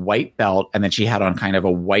on a white belt, and then she had on kind of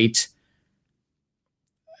a white,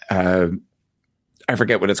 I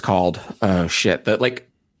forget what it's called. Oh shit! Like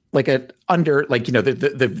a under, like, you know,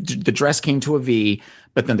 the dress came to a V,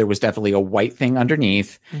 but then there was definitely a white thing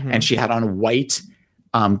underneath, and she had on white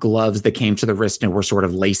gloves that came to the wrist and were sort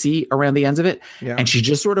of lacy around the ends of it. Yeah. And she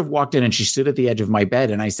just sort of walked in and she stood at the edge of my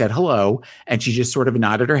bed, and I said, hello. And she just sort of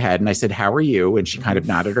nodded her head, and I said, how are you? And she kind of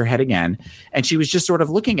nodded her head again. And she was just sort of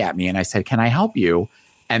looking at me, and I said, can I help you?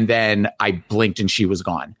 And then I blinked and she was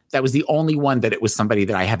gone. That was the only one that it was somebody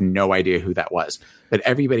that I have no idea who that was. But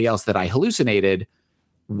everybody else that I hallucinated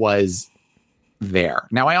was there.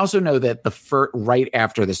 Now, I also know that right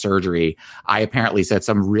after the surgery, I apparently said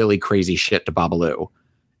some really crazy shit to Babalu,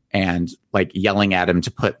 and like yelling at him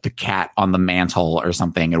to put the cat on the mantle or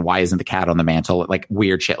something. And why isn't the cat on the mantle? Like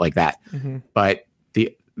weird shit like that. But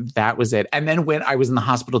that was it. And then when I was in the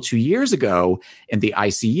hospital 2 years ago in the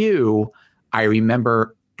ICU, I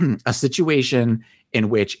remember a situation in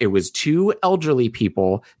which it was two elderly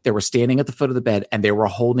people that were standing at the foot of the bed, and they were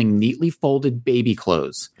holding neatly folded baby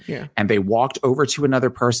clothes. Yeah. And they walked over to another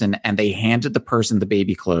person and they handed the person the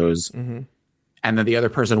baby clothes. And then the other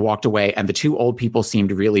person walked away, and the two old people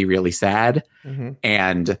seemed really, really sad.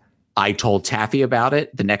 And I told Taffy about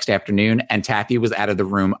it the next afternoon, and Taffy was out of the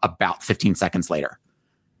room about 15 seconds later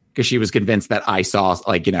because she was convinced that I saw,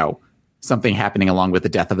 like, you know, something happening along with the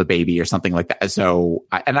death of a baby or something like that. So,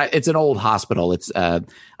 it's an old hospital. It's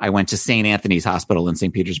I went to St. Anthony's Hospital in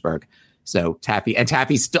St. Petersburg. So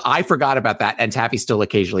Taffy still, I forgot about that, and Taffy still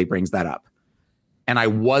occasionally brings that up. And I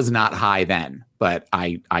was not high then, but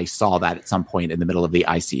I saw that at some point in the middle of the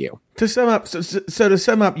ICU. To sum up, so to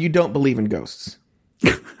sum up, you don't believe in ghosts.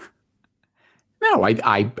 No,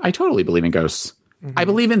 I totally believe in ghosts. I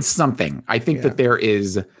believe in something. I think that there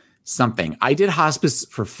is something. I did hospice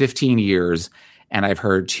for 15 years, and I've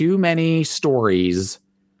heard too many stories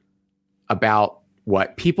about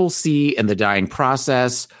what people see in the dying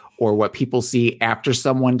process or what people see after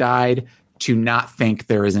someone died to not think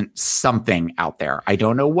there isn't something out there. I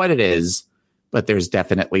don't know what it is, but there's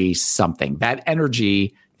definitely something. That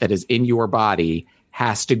energy that is in your body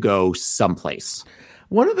has to go someplace.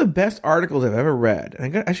 One of the best articles I've ever read,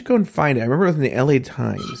 and I should go and find it. I remember it was in the LA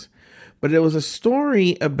Times, but it was a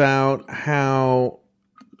story about how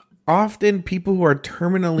often people who are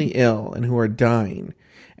terminally ill and who are dying,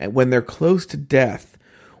 and when they're close to death,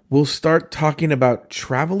 will start talking about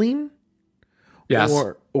traveling. Yes.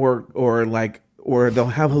 Or they'll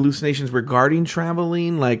have hallucinations regarding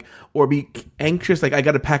traveling, like, or be anxious, like, I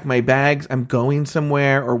got to pack my bags, I'm going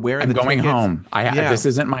somewhere, or where I'm going tickets? Home. This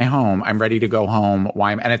isn't my home. I'm ready to go home.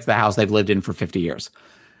 And it's the house they've lived in for 50 years.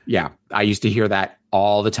 Yeah, I used to hear that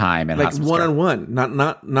all the time. Like one-on-one,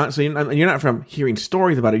 not. So you're not from hearing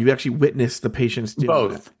stories about it. You actually witnessed the patients doing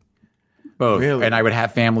that. Both. Really? And I would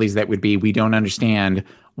have families that would be, we don't understand.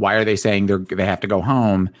 Why are they saying they have to go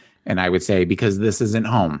home? And I would say, because this isn't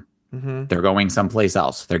home. They're going someplace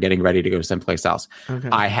else. They're getting ready to go someplace else. Okay.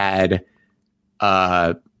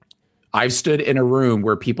 I've stood in a room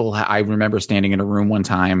where I remember standing in a room one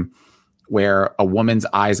time where a woman's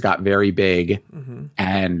eyes got very big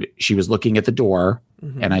and she was looking at the door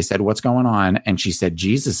and I said, what's going on? And she said,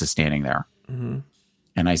 Jesus is standing there. And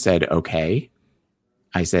I said, okay.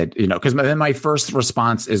 I said, you know, because then my first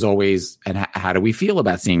response is always, and how do we feel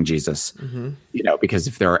about seeing Jesus? You know, because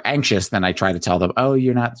if they're anxious, then I try to tell them, oh,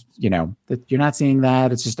 you're not, you know, you're not seeing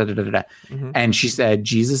that. It's just da da da da. And she said,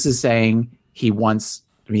 Jesus is saying he wants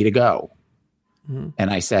me to go.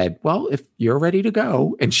 And I said, well, if you're ready to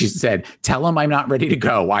go. And she said, tell him I'm not ready to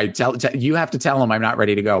go. You have to tell him I'm not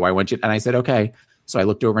ready to go. I want you. And I said, okay. So I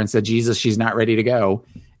looked over and said, Jesus, she's not ready to go.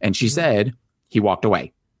 And she said, he walked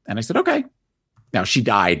away. And I said, okay. Now, she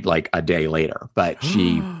died like a day later, but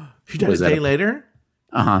she died a day later?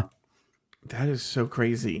 Uh-huh. That is so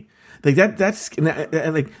crazy. Like that's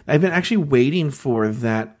like, I've been actually waiting for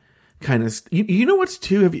that kind of, you know what's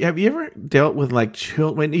too, have you ever dealt with like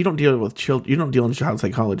children? You don't deal with children, you don't deal in child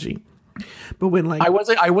psychology. But when like I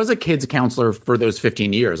was a kids counselor for those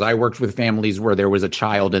 15 years. I worked with families where there was a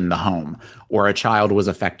child in the home or a child was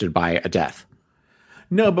affected by a death.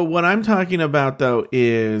 No, but what I'm talking about though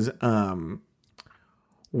is,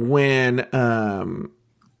 when hold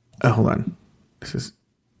on,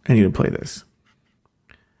 I need to play this.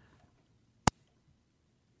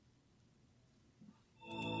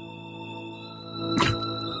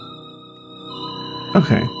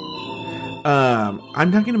 Okay.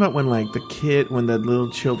 I'm talking about when like when the little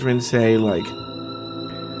children say like,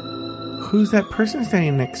 who's that person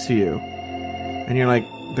standing next to you? And you're like,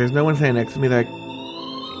 there's no one standing next to me. They're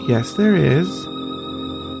like, yes, there is.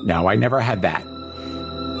 No, I never had that.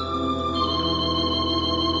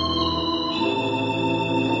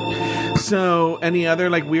 So, any other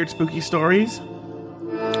like weird spooky stories?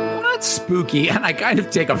 Not spooky, and I kind of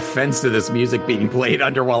take offense to this music being played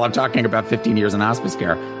under while I'm talking about 15 years in hospice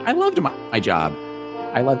care. I loved my job.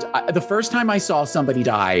 The first time I saw somebody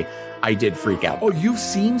die, I did freak out. Oh, you've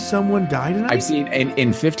seen someone die tonight? I've seen,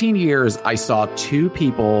 in 15 years, I saw 2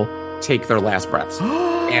 people take their last breaths.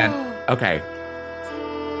 And, okay.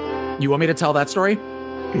 You want me to tell that story?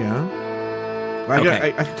 Yeah.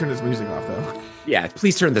 Okay. I can turn this music off, though. Yeah,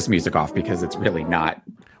 please turn this music off because it's really not.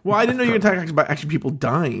 Well, I didn't know you were talking about actually people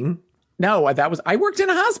dying. No, I worked in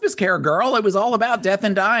a hospice care, girl. It was all about death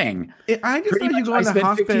and dying. I just thought you go I into spent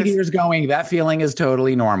hospice. 15 years going, that feeling is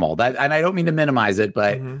totally normal. And I don't mean to minimize it,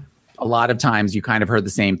 but a lot of times you kind of heard the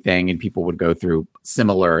same thing and people would go through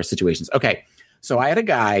similar situations. Okay, so I had a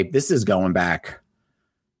guy, this is going back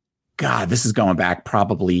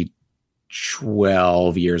probably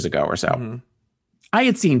 12 years ago or so. Mm-hmm. I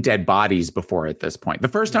had seen dead bodies before at this point. The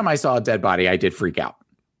first time I saw a dead body, I did freak out,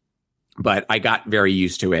 but I got very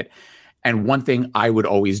used to it. And one thing I would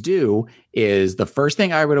always do is the first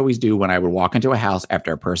thing I would always do when I would walk into a house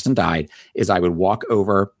after a person died is I would walk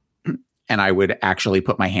over and I would actually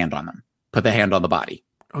put my hand on them, put the hand on the body.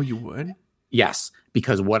 Oh, you would? Yes,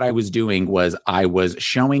 because what I was doing was I was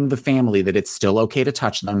showing the family that it's still okay to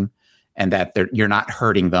touch them and that you're not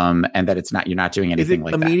hurting them and that you're not doing anything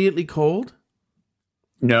like that. Is it immediately cold?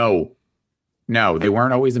 No, they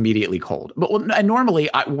weren't always immediately cold. But normally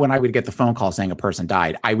when I would get the phone call saying a person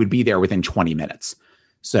died, I would be there within 20 minutes.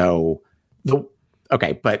 So,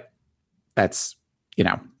 but that's,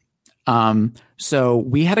 so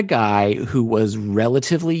we had a guy who was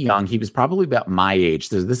relatively young. He was probably about my age.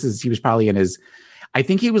 He was probably I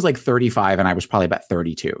think he was like 35 and I was probably about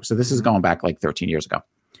 32. So this is going back like 13 years ago.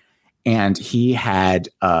 And he had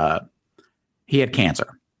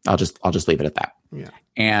cancer. I'll just leave it at that. Yeah.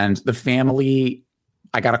 And the family,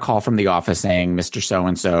 I got a call from the office saying, Mr.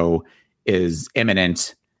 So-and-so is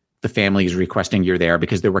imminent. The family is requesting you're there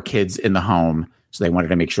because there were kids in the home. So they wanted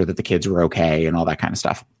to make sure that the kids were okay and all that kind of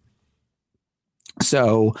stuff.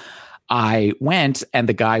 So I went and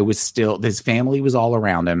the guy was his family was all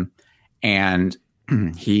around him and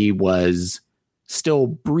he was still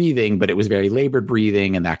breathing, but it was very labored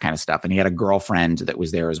breathing and that kind of stuff. And he had a girlfriend that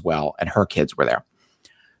was there as well. And her kids were there.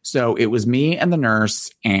 So it was me and the nurse,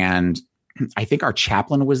 and I think our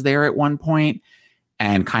chaplain was there at one point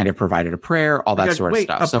and kind of provided a prayer, all that sort of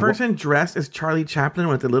stuff. A person dressed as Charlie Chaplin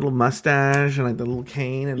with the little mustache and like the little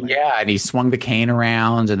cane, and and he swung the cane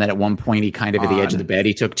around, and then at one point he kind of at the edge of the bed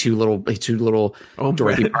he took two little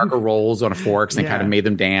Dorothy Parker rolls on a forks and kind of made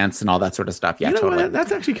them dance and all that sort of stuff. Yeah, totally.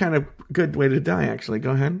 That's actually kind of a good way to die. Actually, go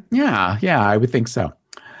ahead. Yeah, I would think so.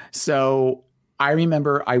 So I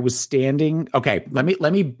remember I was standing. Okay, let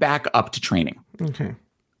me back up to training. Okay,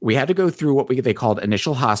 we had to go through what they called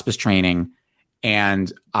initial hospice training.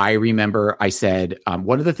 And I remember I said,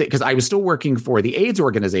 one of the things, because I was still working for the AIDS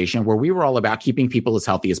organization where we were all about keeping people as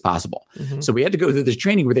healthy as possible. Mm-hmm. So we had to go through this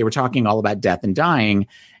training where they were talking all about death and dying.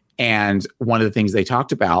 And one of the things they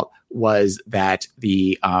talked about was that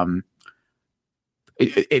it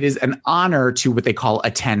is an honor to what they call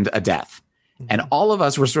attend a death. Mm-hmm. And all of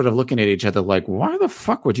us were sort of looking at each other like, why the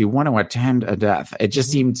fuck would you want to attend a death? It just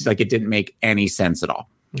seemed like it didn't make any sense at all.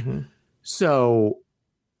 Mm-hmm. So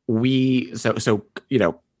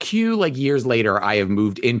Q, like years later, I have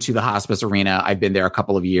moved into the hospice arena. I've been there a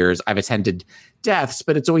couple of years. I've attended deaths,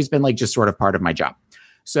 but it's always been like just sort of part of my job.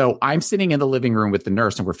 So I'm sitting in the living room with the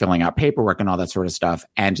nurse and we're filling out paperwork and all that sort of stuff.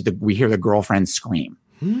 And we hear the girlfriend scream.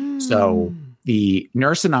 So the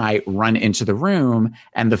nurse and I run into the room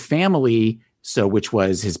and the family, which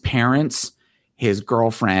was his parents, his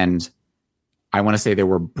girlfriend, I want to say there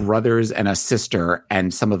were brothers and a sister,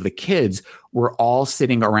 and some of the kids were all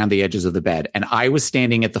sitting around the edges of the bed. And I was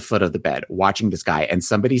standing at the foot of the bed watching this guy. And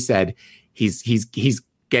somebody said, he's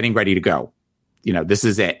getting ready to go. This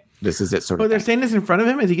is it. This is it. They're saying this in front of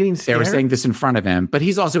him? Is he getting scared? They were saying this in front of him, but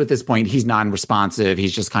he's also at this point, he's non-responsive.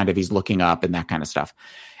 He's just he's looking up and that kind of stuff.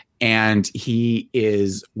 And he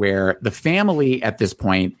is where the family at this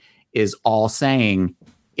point is all saying,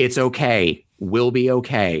 it's okay. We'll be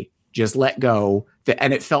okay. Just let go.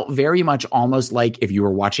 And it felt very much almost like if you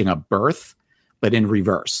were watching a birth, but in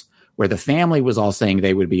reverse, where the family was all saying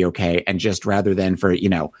they would be okay. And just rather than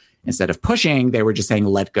instead of pushing, they were just saying,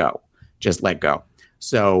 let go, just let go.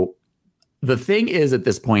 So the thing is at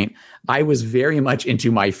this point, I was very much into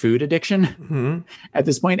my food addiction at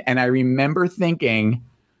this point. And I remember thinking,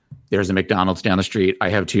 There's a McDonald's down the street. I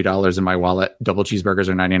have $2 in my wallet. Double cheeseburgers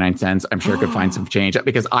are 99 cents. I'm sure I could find some change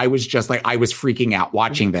because I was just like, I was freaking out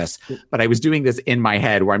watching this, but I was doing this in my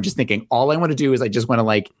head where I'm just thinking, all I want to do is I just want to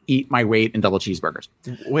like eat my weight in double cheeseburgers.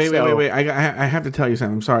 Wait. I have to tell you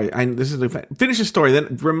something. I'm sorry. Finish the story.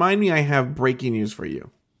 Then remind me I have breaking news for you.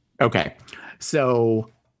 Okay.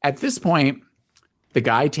 So at this point, the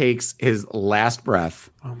guy takes his last breath.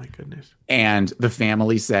 Oh, my goodness. And the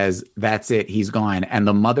family says, that's it. He's gone. And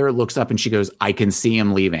the mother looks up and she goes, I can see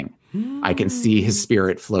him leaving. I can see his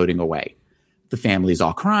spirit floating away. The family's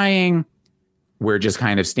all crying. We're just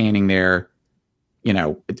kind of standing there, you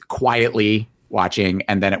know, quietly watching.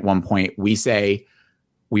 And then at one point we say,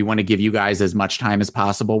 we want to give you guys as much time as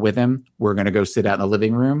possible with him. We're going to go sit out in the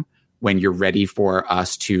living room when you're ready for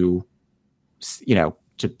us to, you know,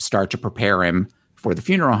 to start to prepare him for the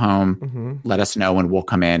funeral home. Let us know and we'll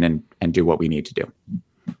come in and do what we need to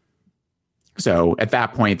do. So at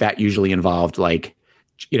that point, that usually involved like,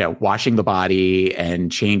 you know, washing the body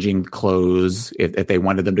and changing clothes if they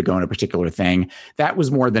wanted them to go in a particular thing. That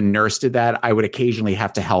was more the nurse did that. I would occasionally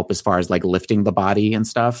have to help as far as like lifting the body and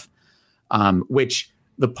stuff, which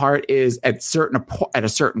the part is at a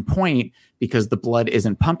certain point, because the blood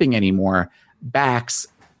isn't pumping anymore, backs,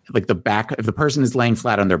 like the back, if the person is laying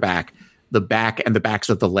flat on their back, the back and the backs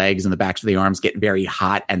of the legs and the backs of the arms get very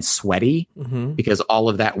hot and sweaty because all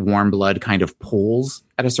of that warm blood kind of pools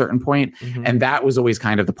at a certain point. And that was always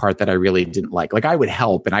kind of the part that I really didn't like. Like I would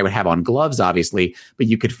help and I would have on gloves, obviously, but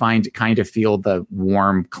you could kind of feel the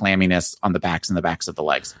warm clamminess on the backs and the backs of the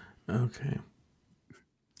legs. Okay.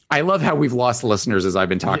 I love how we've lost listeners as I've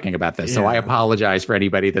been talking about this. So I apologize for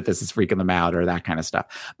anybody that this is freaking them out or that kind of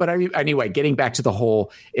stuff. But anyway, getting back to the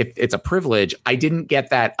whole, if it's a privilege, I didn't get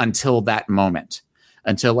that until that moment,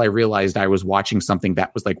 until I realized I was watching something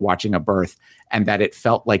that was like watching a birth and that it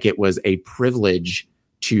felt like it was a privilege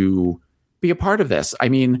to be a part of this. I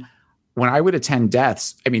mean, when I would attend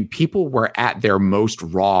deaths, I mean, people were at their most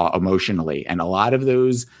raw emotionally. And a lot of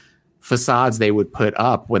those facades they would put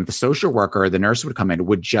up when the social worker or the nurse would come in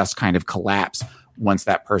would just kind of collapse once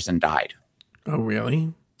that person died. Oh,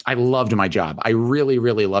 really? I loved my job. I really,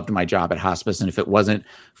 really loved my job at hospice. And if it wasn't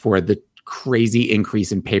for the crazy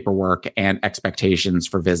increase in paperwork and expectations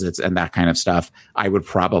for visits and that kind of stuff, I would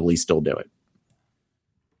probably still do it.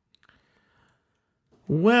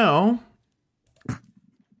 Well,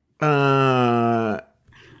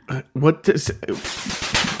 what to say?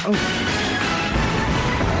 Oh.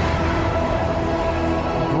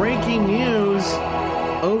 Breaking news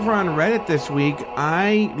over on Reddit this week.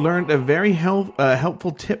 I learned a very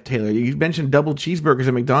helpful tip, Taylor. You mentioned double cheeseburgers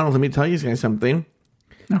at McDonald's. Let me tell you guys something.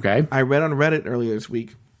 Okay. I read on Reddit earlier this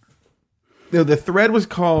week. The thread was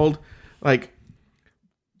called like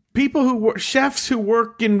chefs who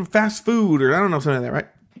work in fast food, or I don't know, something like that,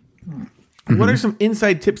 right? What are some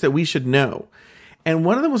inside tips that we should know? And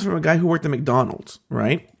one of them was from a guy who worked at McDonald's,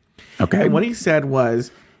 right? Okay. And what he said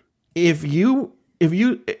was, do you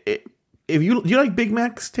like Big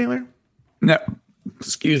Macs, Taylor? No,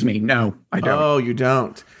 excuse me. No, I don't. Oh, you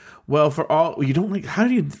don't. Well, you don't like,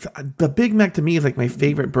 the Big Mac to me is like my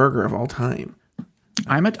favorite burger of all time.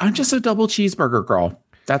 I'm just a double cheeseburger girl.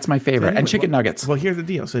 That's my favorite. Anyway, and chicken nuggets. Well, here's the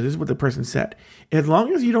deal. So this is what the person said. As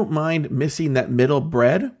long as you don't mind missing that middle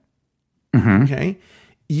bread, okay,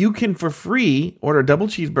 you can for free order a double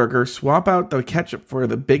cheeseburger, swap out the ketchup for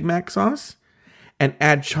the Big Mac sauce, and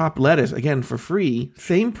add chopped lettuce, again, for free.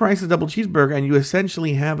 Same price as double cheeseburger, and you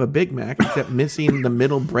essentially have a Big Mac, except missing the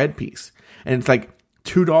middle bread piece. And it's like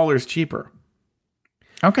 $2 cheaper.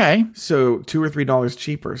 Okay. So $2 or $3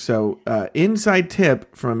 cheaper. So inside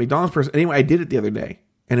tip from a McDonald's person. Anyway, I did it the other day,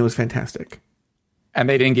 and it was fantastic. And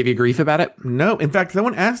they didn't give you grief about it? No. In fact,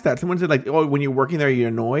 someone asked that. Someone said, like, oh, when you're working there, you're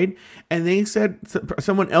annoyed. And they said,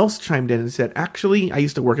 someone else chimed in and said, actually, I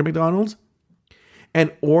used to work at McDonald's,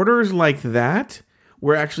 and orders like that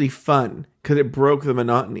were actually fun because it broke the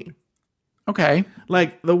monotony. Okay.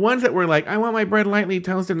 Like the ones that were like, I want my bread lightly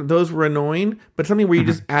toasted, those were annoying, but something where you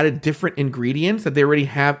just added different ingredients that they already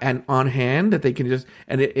have on hand that they can just,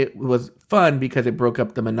 and it was fun because it broke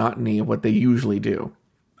up the monotony of what they usually do.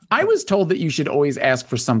 I was told that you should always ask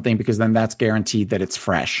for something because then that's guaranteed that it's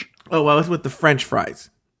fresh. Oh, well, it's with the French fries.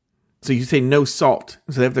 So you say no salt.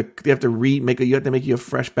 So you have to make you a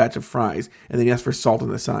fresh batch of fries, and then you ask for salt on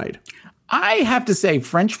the side. I have to say,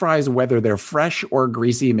 French fries, whether they're fresh or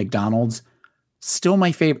greasy, McDonald's, still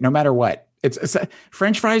my favorite, no matter what. It's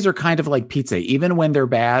French fries are kind of like pizza. Even when they're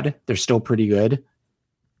bad, they're still pretty good.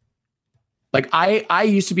 Like I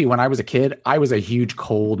used to be, when I was a kid, I was a huge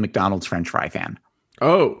cold McDonald's French fry fan.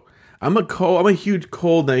 Oh, I'm a huge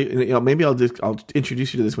cold. Maybe I'll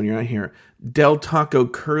introduce you to this when you're not here. Del Taco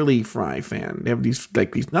curly fry fan. They have these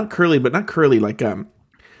not curly, like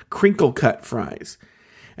crinkle cut fries.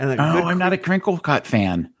 And I'm not a crinkle cut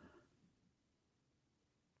fan.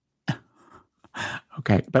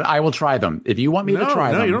 Okay, but I will try them. If you want me to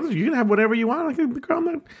try them. You can have whatever you want. You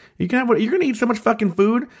can have you're gonna eat so much fucking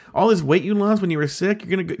food. All this weight you lost when you were sick.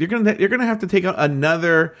 You're gonna have to take out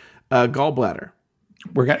another gallbladder.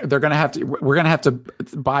 We're gonna have to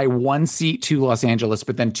buy 1 seat to Los Angeles,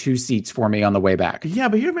 but then 2 seats for me on the way back. Yeah,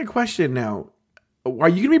 but here's my question now: are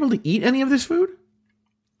you gonna be able to eat any of this food?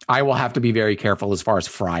 I will have to be very careful as far as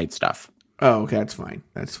fried stuff. Oh, okay, that's fine.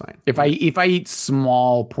 If I eat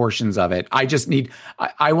small portions of it,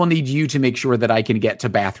 I will need you to make sure that I can get to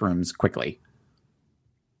bathrooms quickly.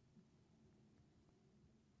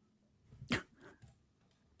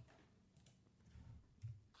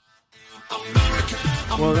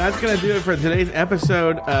 Well, that's going to do it for today's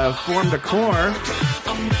episode of Form Decor.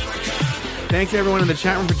 Thanks, everyone in the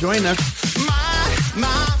chat room, for joining us.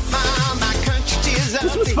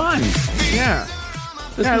 This was fun. Yeah.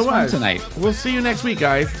 This was fun tonight. We'll see you next week,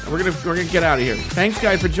 guys. We're gonna get out of here. Thanks,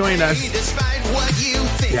 guys, for joining us.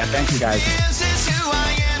 Yeah, thank you, guys.